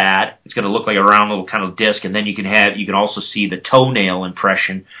heel pad, it's going to look like a round little kind of disc, and then you can also see the toenail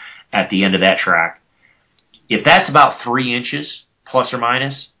impression at the end of that track. If that's about 3 inches, plus or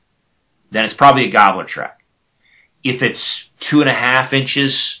minus, then it's probably a gobbler track. If it's 2.5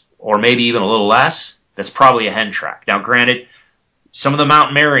 inches, or maybe even a little less, that's probably a hen track. Now, granted, some of the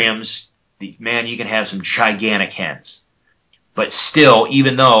Mountain Merriams, man, you can have some gigantic hens. But still,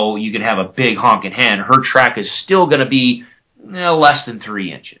 even though you can have a big honking hen, her track is still going to be less than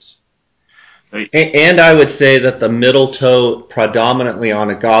 3 inches. And I would say that the middle toe predominantly on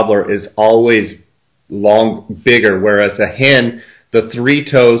a gobbler is always bigger, whereas a hen, the 3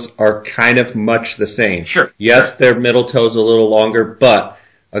 toes are kind of much the same. Sure. Yes, their middle toe's a little longer, but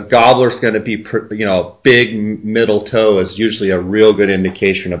a gobbler's going to be, big middle toe is usually a real good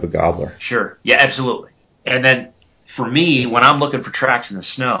indication of a gobbler. Sure. Yeah, absolutely. And then for me, when I'm looking for tracks in the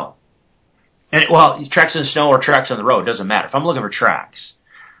snow, tracks in the snow or tracks on the road, doesn't matter. If I'm looking for tracks,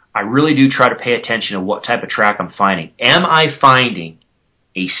 I really do try to pay attention to what type of track I'm finding. Am I finding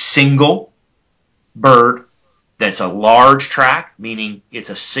a single bird that's a large track, meaning it's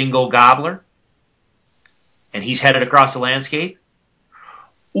a single gobbler, and he's headed across the landscape?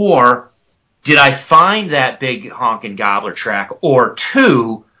 Or did I find that big honking gobbler track or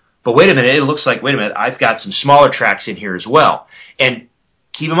two, but wait a minute, it looks like, I've got some smaller tracks in here as well. And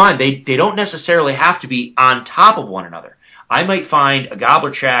keep in mind, they don't necessarily have to be on top of one another. I might find a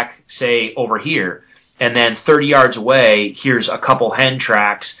gobbler track, say, over here, and then 30 yards away, here's a couple hen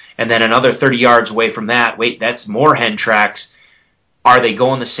tracks, and then another 30 yards away from that, that's more hen tracks. Are they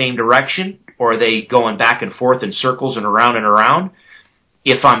going the same direction, or are they going back and forth in circles and around and around?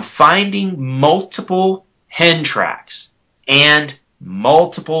 If I'm finding multiple hen tracks and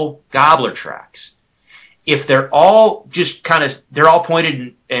multiple gobbler tracks, if they're all they're all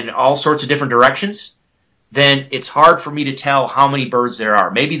pointed in all sorts of different directions, then it's hard for me to tell how many birds there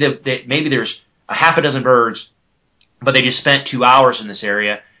are. Maybe there's a half a dozen birds, but they just spent 2 hours in this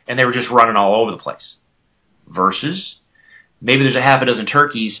area and they were just running all over the place. Versus, maybe there's a half a dozen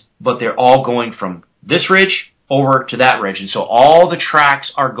turkeys, but they're all going from this ridge over to that ridge, and so all the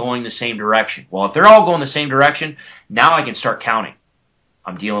tracks are going the same direction. Well, if they're all going the same direction, now I can start counting.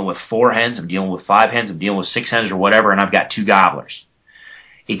 I'm dealing with 4 hens, I'm dealing with 5 hens, I'm dealing with 6 hens or whatever, and I've got 2 gobblers.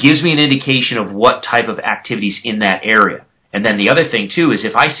 It gives me an indication of what type of activity's in that area. And then the other thing, too, is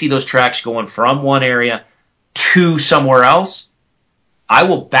if I see those tracks going from one area to somewhere else, I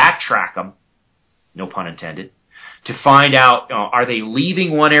will backtrack them, no pun intended, to find out, are they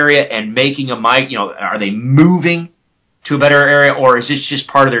leaving one area and making are they moving to a better area, or is this just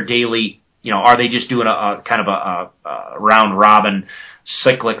part of their daily, are they just doing a kind of a round-robin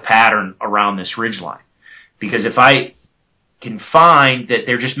cyclic pattern around this ridgeline? Because if I can find that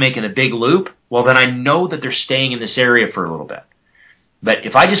they're just making a big loop, well, then I know that they're staying in this area for a little bit. But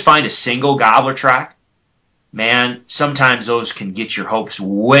if I just find a single gobbler track, man, sometimes those can get your hopes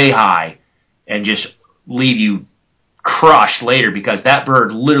way high and just leave you crushed later, because that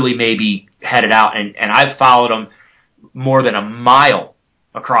bird literally may be headed out, and I've followed him more than a mile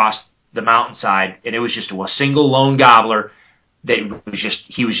across the mountainside, and it was just a single lone gobbler that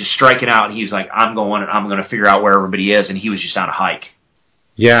he was just striking out, and he was like, I'm going to figure out where everybody is, and he was just on a hike.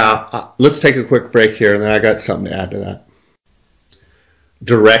 Yeah, let's take a quick break here, and then I got something to add to that.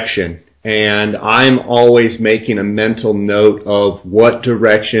 Direction. And I'm always making a mental note of what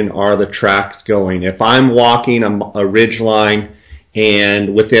direction are the tracks going. If I'm walking a ridge line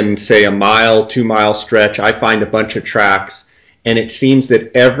and within, say, a mile, 2 mile stretch, I find a bunch of tracks, and it seems that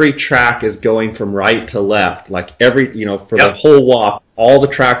every track is going from right to left. Like the whole walk, all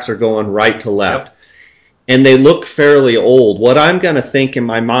the tracks are going right to left. Yep. And they look fairly old. What I'm going to think in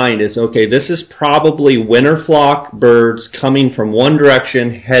my mind is, okay, this is probably winter flock birds coming from one direction,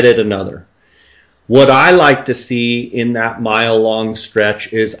 headed another. What I like to see in that mile-long stretch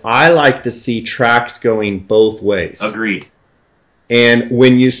is I like to see tracks going both ways. Agreed. And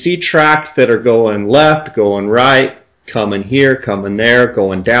when you see tracks that are going left, going right, coming here, coming there,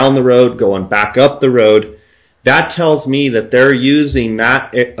 going down the road, going back up the road, that tells me that they're using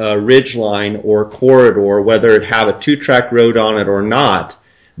that ridge line or corridor, whether it have a 2-track road on it or not.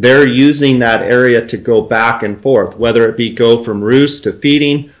 They're using that area to go back and forth, whether it be go from roost to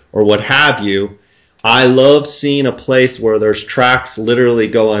feeding or what have you. I love seeing a place where there's tracks literally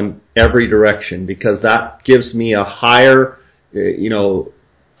going every direction, because that gives me a higher,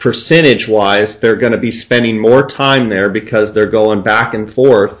 percentage-wise, they're going to be spending more time there because they're going back and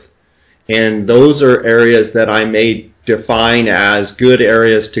forth. And those are areas that I may define as good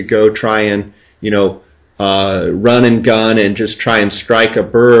areas to go try and, run and gun and just try and strike a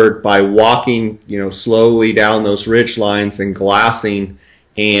bird by walking, slowly down those ridge lines and glassing.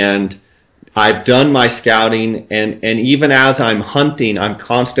 And I've done my scouting, and even as I'm hunting, I'm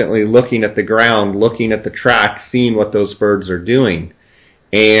constantly looking at the ground, looking at the tracks, seeing what those birds are doing.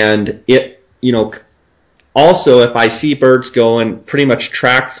 And also, if I see birds going pretty much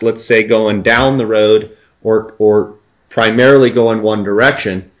tracks, let's say going down the road or primarily go in one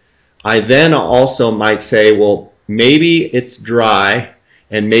direction, I then also might say, well, maybe it's dry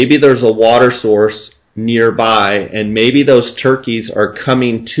and maybe there's a water source nearby and maybe those turkeys are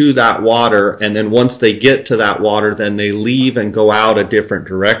coming to that water, and then once they get to that water, then they leave and go out a different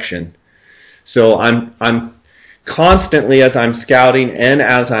direction. So I'm constantly, as I'm scouting and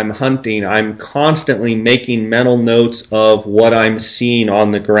as I'm hunting, I'm constantly making mental notes of what I'm seeing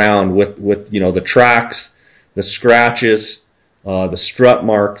on the ground with the tracks, the scratches, the strut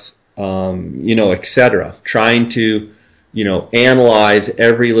marks, etc. Trying to, analyze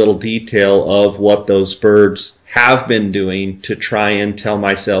every little detail of what those birds have been doing to try and tell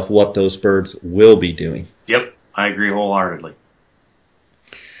myself what those birds will be doing. Yep, I agree wholeheartedly.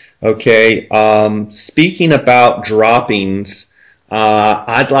 Okay, speaking about droppings,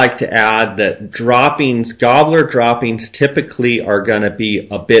 I'd like to add that gobbler droppings typically are going to be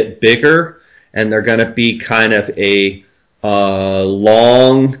a bit bigger, and they're going to be kind of a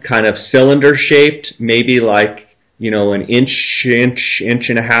long, kind of cylinder shaped, maybe like, an inch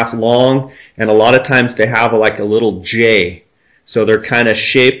and a half long, and a lot of times they have like a little J. So they're kind of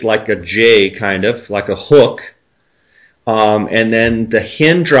shaped like a J, kind of, like a hook. And then the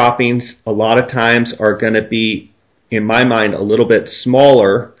hen droppings a lot of times are going to be, in my mind, a little bit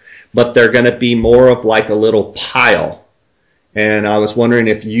smaller, but they're going to be more of like a little pile. And I was wondering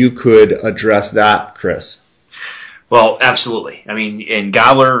if you could address that, Chris. Well, absolutely. I mean, in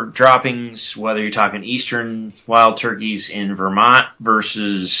gobbler droppings, whether you're talking eastern wild turkeys in Vermont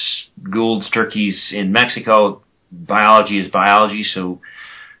versus Gould's turkeys in Mexico, biology is biology, so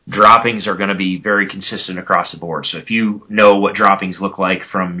droppings are going to be very consistent across the board. So if you know what droppings look like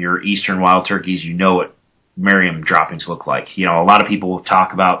from your eastern wild turkeys, you know what Merriam droppings look like. A lot of people will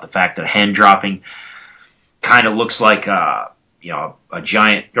talk about the fact that a hen dropping kind of looks like a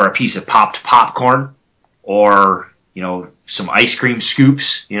giant or a piece of popped popcorn, or some ice cream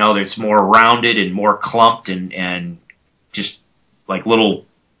scoops, that's more rounded and more clumped and just like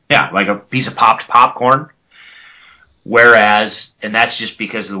like a piece of popped popcorn. Whereas, and that's just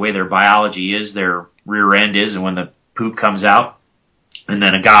because of the way their biology is, their rear end is, and when the poop comes out. And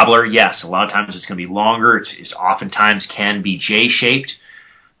then a gobbler, yes, a lot of times it's going to be longer. It's oftentimes can be J-shaped.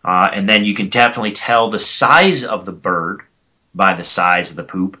 And then you can definitely tell the size of the bird by the size of the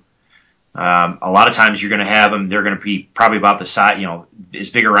poop. A lot of times you're going to have them, they're going to be probably about the size, as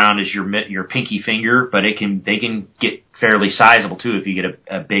big around as your pinky finger, but they can get fairly sizable too if you get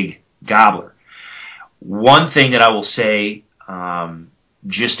a big gobbler. One thing that I will say,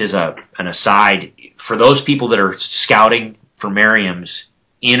 just as an aside, for those people that are scouting for Merriams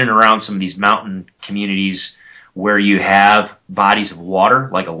in and around some of these mountain communities where you have bodies of water,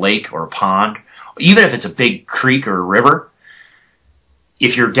 like a lake or a pond, even if it's a big creek or a river,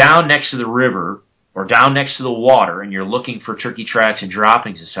 if you're down next to the river or down next to the water and you're looking for turkey tracks and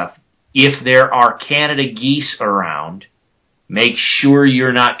droppings and stuff, if there are Canada geese around, make sure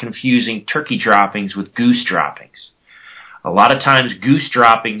you're not confusing turkey droppings with goose droppings. A lot of times goose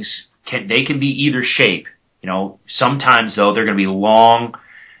droppings can be either shape. Sometimes though they're going to be long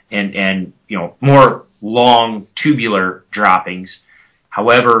and more long tubular droppings.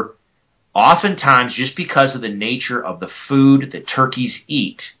 However, oftentimes just because of the nature of the food that turkeys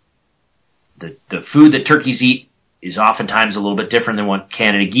eat, the food that turkeys eat is oftentimes a little bit different than what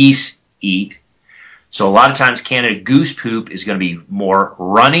Canada geese eat. So a lot of times Canada goose poop is going to be more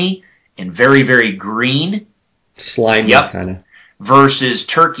runny and very, very green. Slimy kind of. Versus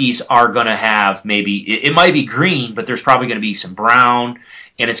turkeys are going to have it might be green, but there's probably going to be some brown,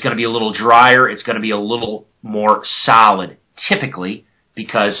 and it's going to be a little drier. It's going to be a little more solid, typically,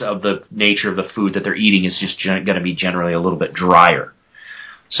 because of the nature of the food that they're eating is just going to be generally a little bit drier.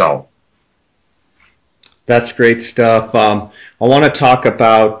 So. That's great stuff. I want to talk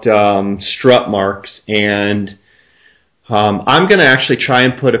about strut marks, and I'm going to actually try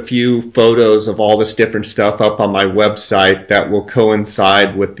and put a few photos of all this different stuff up on my website that will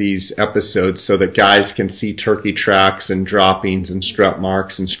coincide with these episodes so that guys can see turkey tracks and droppings and strut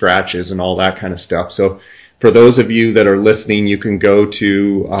marks and scratches and all that kind of stuff. So for those of you that are listening, you can go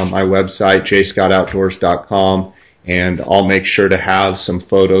to my website, jscottoutdoors.com, and I'll make sure to have some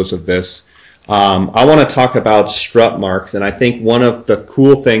photos of this. I want to talk about strut marks, and I think one of the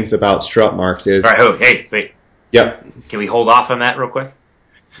cool things about strut marks is... All right, hey, wait. Yep. Can we hold off on that real quick?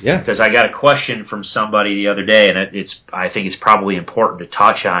 Yeah. Because I got a question from somebody the other day, and I think it's probably important to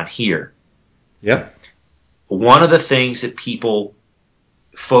touch on here. Yep. One of the things that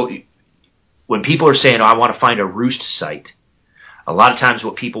when people are saying, I want to find a roost site, a lot of times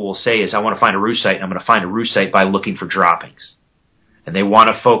what people will say is, I want to find a roost site, and I'm going to find a roost site by looking for droppings. and they want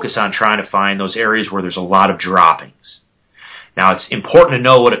to focus on trying to find those areas where there's a lot of droppings. Now, it's important to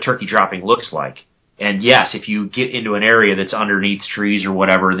know what a turkey dropping looks like. And yes, if you get into an area that's underneath trees or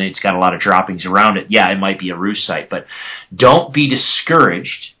whatever, and it's got a lot of droppings around it, yeah, it might be a roost site. But don't be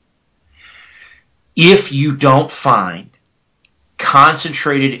discouraged if you don't find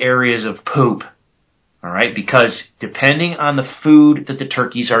concentrated areas of poop. All right, because depending on the food that the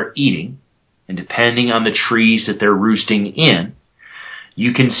turkeys are eating, and depending on the trees that they're roosting in,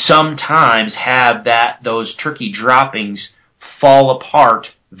 you can sometimes have those turkey droppings fall apart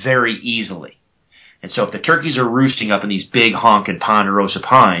very easily. And so if the turkeys are roosting up in these big honking ponderosa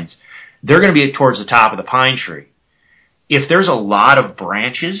pines, they're going to be towards the top of the pine tree. If there's a lot of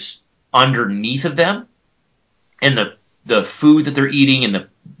branches underneath of them, and the food that they're eating, and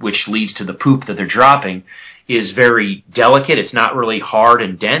which leads to the poop that they're dropping, is very delicate, it's not really hard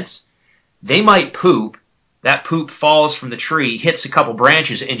and dense, they might poop. That poop falls from the tree, hits a couple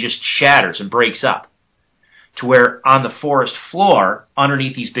branches, and just shatters and breaks up. To where on the forest floor,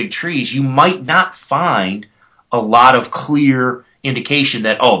 underneath these big trees, you might not find a lot of clear indication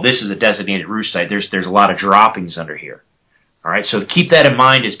that, oh, this is a designated roost site. There's a lot of droppings under here. All right, so keep that in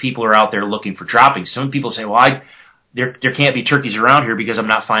mind as people are out there looking for droppings. Some people say, well, there can't be turkeys around here because I'm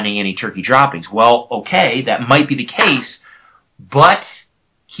not finding any turkey droppings. Well, okay, that might be the case, but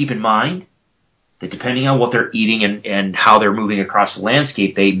keep in mind that depending on what they're eating and how they're moving across the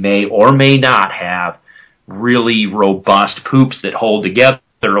landscape, they may or may not have really robust poops that hold together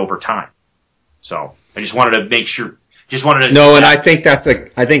over time. So I just wanted to make sure. No, and I think that's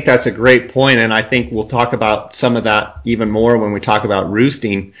a great point, and I think we'll talk about some of that even more when we talk about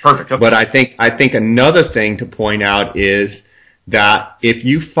roosting. Perfect. Okay. But I think another thing to point out is that if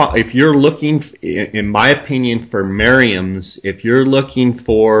you're looking, in my opinion, for Merriam's, if you're looking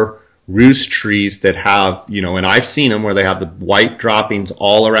for roost trees that have, and I've seen them where they have the white droppings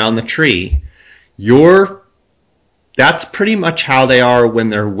all around the tree, that's pretty much how they are when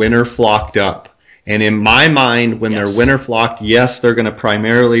they're winter flocked up. And in my mind, when they're winter flocked, yes, they're going to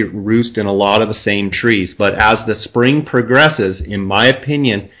primarily roost in a lot of the same trees. But as the spring progresses, in my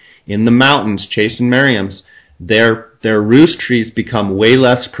opinion, in the mountains, chasing Merriam's, their roost trees become way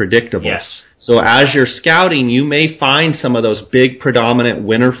less predictable. Yes. So as you're scouting, you may find some of those big predominant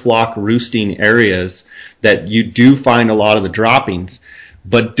winter flock roosting areas that you do find a lot of the droppings.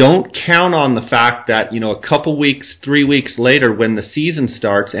 But don't count on the fact that, a couple weeks, 3 weeks later when the season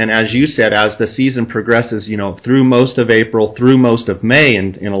starts, and as you said, as the season progresses, through most of April, through most of May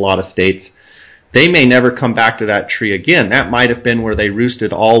in a lot of states, they may never come back to that tree again. That might have been where they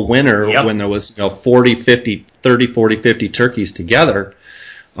roosted all winter when there was, 30, 40, 50 turkeys together.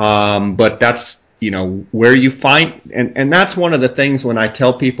 But that's, where you find, and that's one of the things when I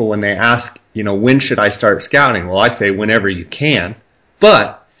tell people when they ask, when should I start scouting? Well, I say whenever you can.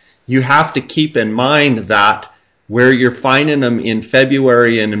 But you have to keep in mind that where you're finding them in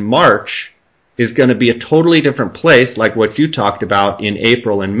February and in March is going to be a totally different place, like what you talked about in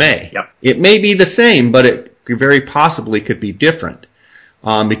April and May. Yep. It may be the same, but it very possibly could be different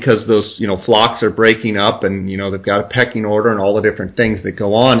because those flocks are breaking up and they've got a pecking order and all the different things that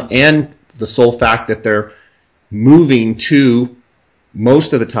go on, and the sole fact that they're moving to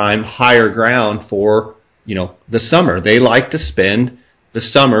most of the time higher ground for the summer. They like to spend the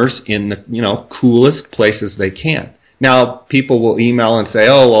summers in the coolest places they can. Now, people will email and say,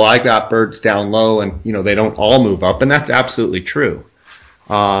 oh, well, I got birds down low and they don't all move up, and that's absolutely true.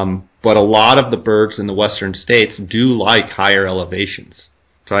 But a lot of the birds in the western states do like higher elevations.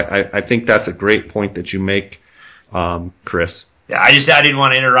 So I think that's a great point that you make, Chris. Yeah, I didn't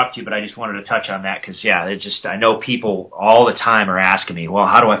want to interrupt you, but I just wanted to touch on that because, I know people all the time are asking me, well,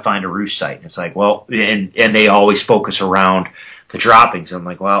 how do I find a roost site? And it's like, well, and they always focus around the droppings. I'm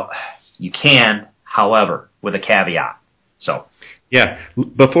like, well, you can, however, with a caveat. So. Yeah,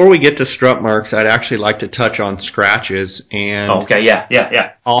 before we get to strut marks, I'd actually like to touch on scratches. And okay, yeah.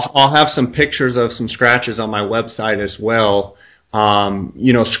 I'll have some pictures of some scratches on my website as well.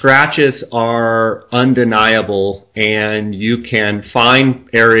 Scratches are undeniable, and you can find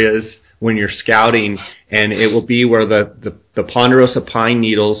areas when you're scouting, and it will be where the ponderosa pine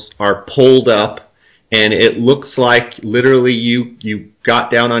needles are pulled up, and it looks like literally you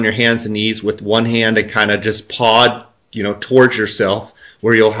got down on your hands and knees with one hand and kind of just pawed, towards yourself,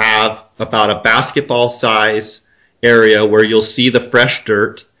 where you'll have about a basketball size area where you'll see the fresh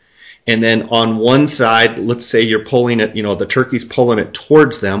dirt. And then on one side, let's say you're pulling it, the turkey's pulling it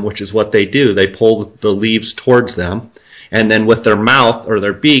towards them, which is what they do. They pull the leaves towards them. And then with their mouth or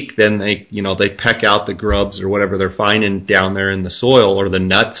their beak, then they peck out the grubs or whatever they're finding down there in the soil or the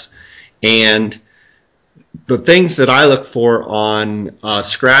nuts. And the things that I look for on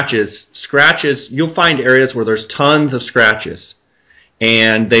scratches, you'll find areas where there's tons of scratches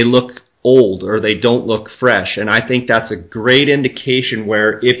and they look old or they don't look fresh. And I think that's a great indication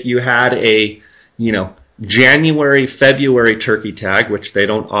where if you had a, January, February turkey tag, which they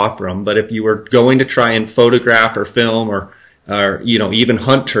don't offer them, but if you were going to try and photograph or film or even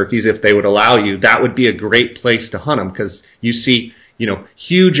hunt turkeys if they would allow you, that would be a great place to hunt them, because you see,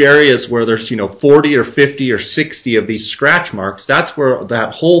 huge areas where there's, 40 or 50 or 60 of these scratch marks. That's where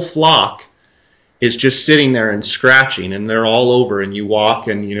that whole flock is just sitting there and scratching, and they're all over, and you walk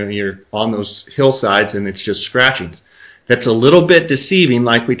and, you're on those hillsides and it's just scratchings. That's a little bit deceiving,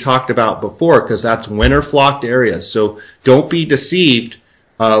 like we talked about before, because that's winter flocked areas. So don't be deceived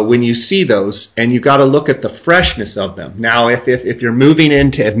when you see those, and you've got to look at the freshness of them. Now, if you're moving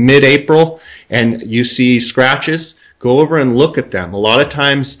into mid-April and you see scratches, go over and look at them. A lot of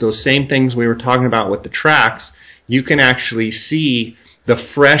times, those same things we were talking about with the tracks, you can actually see the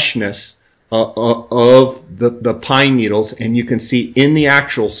freshness of the pine needles, and you can see in the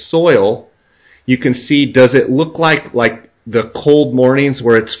actual soil, you can see, does it look like the cold mornings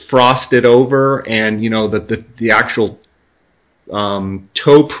where it's frosted over and, the actual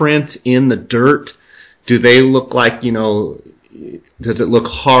toe print in the dirt, do they look like, does it look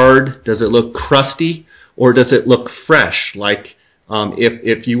hard? Does it look crusty? Or does it look fresh? Like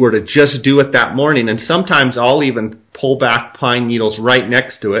if you were to just do it that morning, and sometimes I'll even pull back pine needles right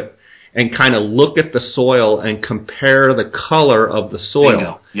next to it and kind of look at the soil and compare the color of the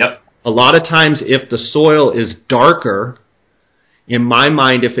soil. Yep. A lot of times if the soil is darker, in my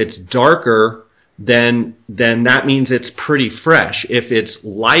mind, if it's darker, then that means it's pretty fresh. If it's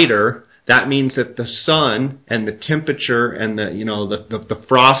lighter, that means that the sun and the temperature and the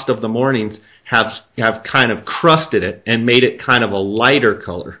frost of the mornings have kind of crusted it and made it kind of a lighter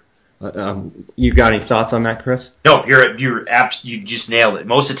color. You got any thoughts on that, Chris? No, you just nailed it.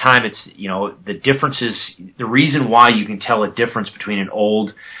 Most of the time, it's the differences. The reason why you can tell a difference between an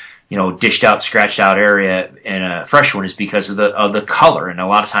old, dished out, scratched out area and a fresh one is because of the color, and a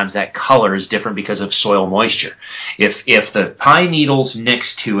lot of times that color is different because of soil moisture. If the pine needles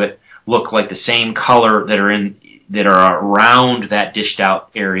next to it look like the same color that are around that dished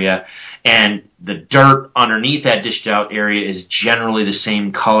out area, and the dirt underneath that dished out area is generally the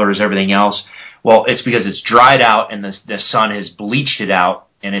same color as everything else, well, it's because it's dried out and the sun has bleached it out,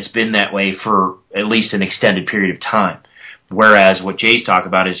 and it's been that way for at least an extended period of time. Whereas what Jay's talking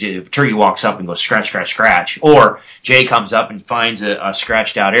about is if a turkey walks up and goes scratch, scratch, scratch, or Jay comes up and finds a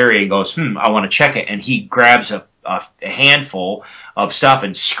scratched out area and goes, I want to check it, and he grabs a handful of stuff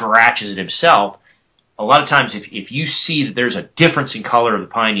and scratches it himself. A lot of times if you see that there's a difference in color of the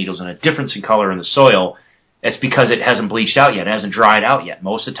pine needles and a difference in color in the soil, it's because it hasn't bleached out yet. It hasn't dried out yet.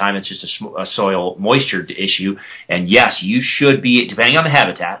 Most of the time it's just a soil moisture issue. And yes, you should be, depending on the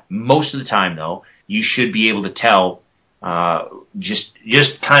habitat, most of the time though, you should be able to tell just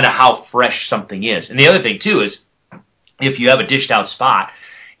kind of how fresh something is. And the other thing too is if you have a dished out spot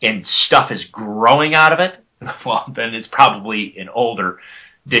and stuff is growing out of it, well, then it's probably an older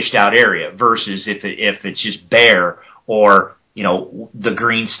dished out area versus if it's just bare, or the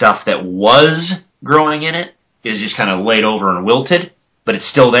green stuff that was growing in it is just kind of laid over and wilted, but it's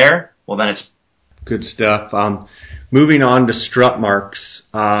still there. Well, then it's good stuff. Moving on to strut marks.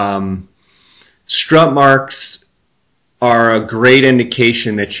 Strut marks are a great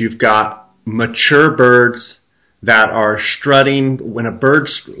indication that you've got mature birds that are strutting. When a bird,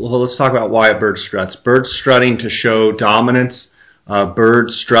 let's talk about why a bird struts. Birds strutting to show dominance.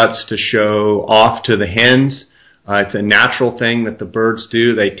 Bird struts to show off to the hens. It's a natural thing that the birds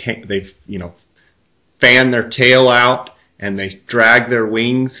do. They fan their tail out and they drag their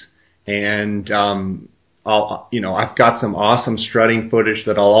wings. And I've got some awesome strutting footage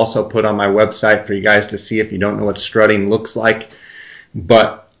that I'll also put on my website for you guys to see if you don't know what strutting looks like.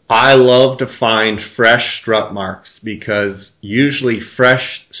 But I love to find fresh strut marks, because usually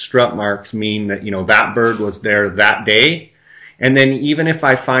fresh strut marks mean that that bird was there that day. And then even if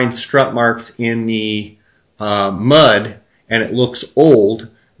I find strut marks in the mud and it looks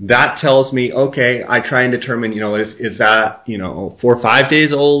old, that tells me, okay, I try and determine, is that 4 or 5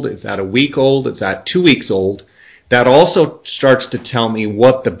 days old? Is that a week old? Is that 2 weeks old? That also starts to tell me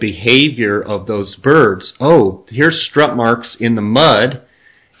what the behavior of those birds. Oh, here's strut marks in the mud,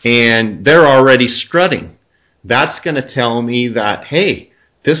 and they're already strutting. That's going to tell me that, hey,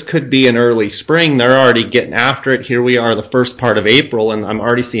 this could be an early spring. They're already getting after it. Here we are, the first part of April, and I'm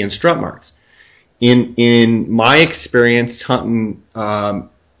already seeing strut marks. In my experience hunting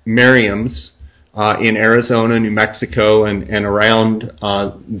Merriam's in Arizona, New Mexico, and around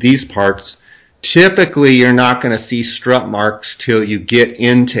these parts, typically you're not going to see strut marks till you get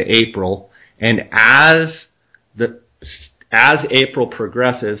into April, and as April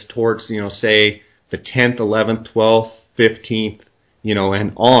progresses towards, say the 10th, 11th, 12th, 15th,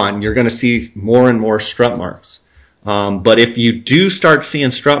 and on, you're going to see more and more strut marks. But if you do start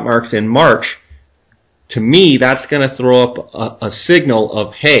seeing strut marks in March, to me, that's going to throw up a signal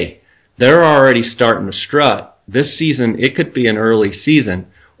of, hey, they're already starting to strut. This season, it could be an early season.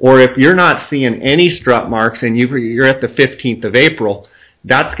 Or if you're not seeing any strut marks and you're at the 15th of April,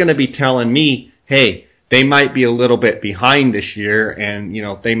 that's going to be telling me, hey, they might be a little bit behind this year, and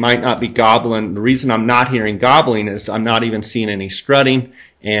they might not be gobbling. The reason I'm not hearing gobbling is I'm not even seeing any strutting,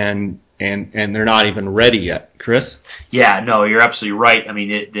 and they're not even ready yet. Chris? Yeah, no, you're absolutely right. I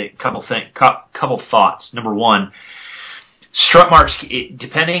mean, couple thoughts. Number one, strut marks,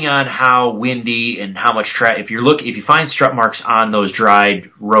 depending on how windy and how much if you find strut marks on those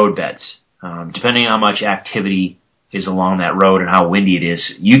dried road beds, depending on how much activity is along that road and how windy it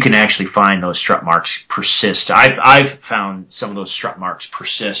is, you can actually find those strut marks persist. I've found some of those strut marks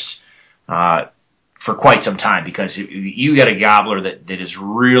persist for quite some time, because you got a gobbler that is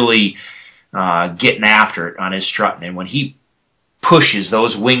really getting after it on his strutting, and when he pushes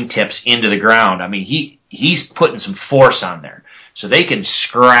those wingtips into the ground, I mean, he's putting some force on there, so they can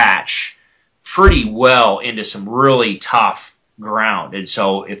scratch pretty well into some really tough ground. And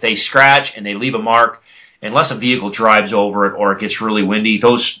so if they scratch and they leave a mark, unless a vehicle drives over it or it gets really windy,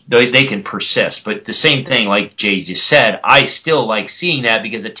 they can persist. But the same thing, like Jay just said, I still like seeing that,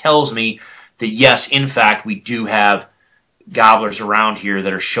 because it tells me that yes, in fact, we do have gobblers around here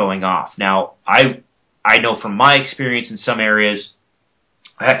that are showing off. Now, I know from my experience in some areas,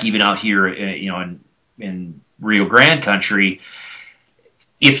 heck, even out here, in Rio Grande country,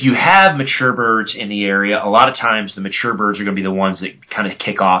 if you have mature birds in the area, a lot of times the mature birds are going to be the ones that kind of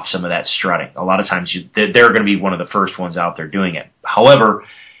kick off some of that strutting. A lot of times they're going to be one of the first ones out there doing it. However,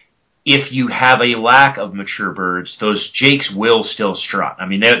 if you have a lack of mature birds, those jakes will still strut. I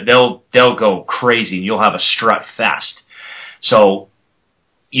mean, they'll go crazy, and you'll have a strut fest. So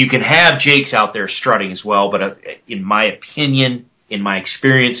you can have jakes out there strutting as well, but in my opinion, in my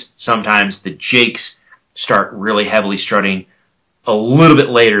experience, sometimes the jakes start really heavily strutting a little bit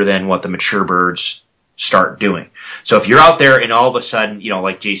later than what the mature birds start doing. So if you're out there and all of a sudden,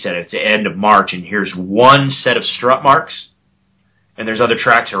 like Jay said, it's the end of March and here's one set of strut marks and there's other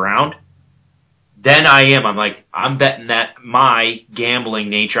tracks around, then I'm betting that my gambling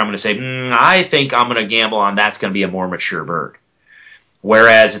nature, I'm going to say, I think I'm going to gamble on that's going to be a more mature bird.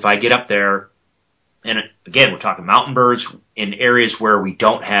 Whereas if I get up there, and again, we're talking mountain birds in areas where we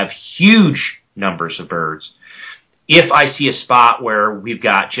don't have huge numbers of birds, if I see a spot where we've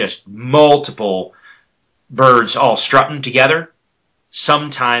got just multiple birds all strutting together,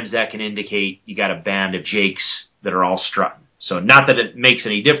 sometimes that can indicate you got a band of jakes that are all strutting. So not that it makes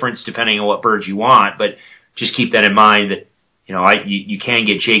any difference depending on what birds you want, but just keep that in mind that you can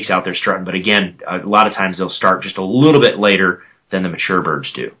get jakes out there strutting, but again, a lot of times they'll start just a little bit later than the mature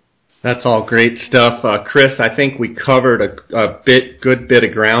birds do. That's all great stuff. Chris, I think we covered a good bit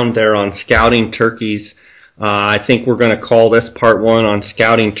of ground there on scouting turkeys. I think we're going to call this part 1 on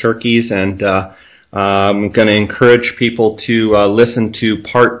scouting turkeys, and I'm going to encourage people to listen to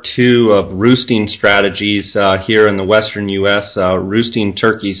part 2 of roosting strategies here in the western U.S., roosting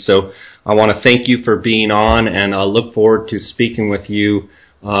turkeys. So I want to thank you for being on, and I look forward to speaking with you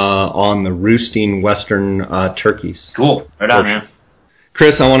on the roosting western turkeys. Cool. Right on, man.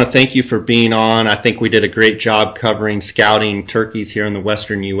 Chris, I want to thank you for being on. I think we did a great job covering scouting turkeys here in the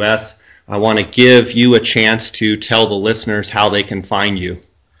western U.S. I want to give you a chance to tell the listeners how they can find you.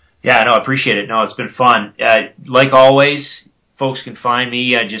 Yeah, no, I appreciate it. No, it's been fun. Like always, folks can find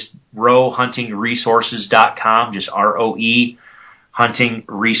me just roehuntingresources.com, just ROE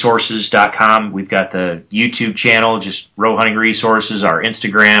huntingresources.com. We've got the YouTube channel, just Roe Hunting Resources, our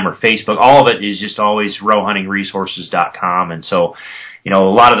Instagram or Facebook. All of it is just always roehuntingresources.com. And so, a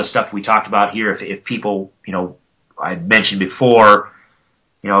lot of the stuff we talked about here, if people, I mentioned before,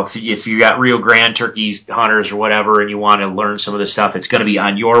 if you got Rio Grande turkeys, hunters or whatever, and you want to learn some of this stuff, it's going to be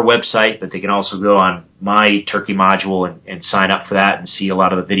on your website, but they can also go on my turkey module and sign up for that and see a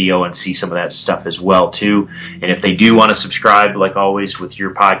lot of the video and see some of that stuff as well, too. And if they do want to subscribe, like always with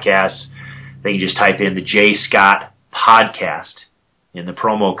your podcasts, they can just type in the J. Scott Podcast in the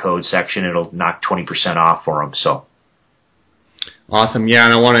promo code section. It'll knock 20% off for them. So. Awesome. Yeah,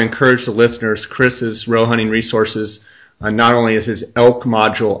 and I want to encourage the listeners, Chris's Roe Hunting Resources, not only is his elk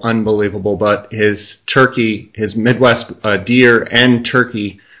module unbelievable, but his Midwest deer and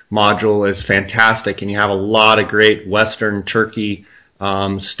turkey module is fantastic, and you have a lot of great Western turkey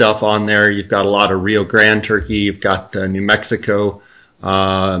stuff on there. You've got a lot of Rio Grande turkey. You've got New Mexico,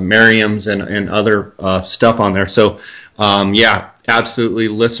 Merriam's, and other stuff on there. So, yeah, absolutely,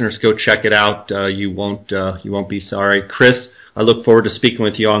 listeners, go check it out. You won't be sorry. Chris, I look forward to speaking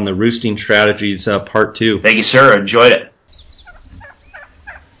with you on the roosting strategies part 2. Thank you, sir. Enjoyed it.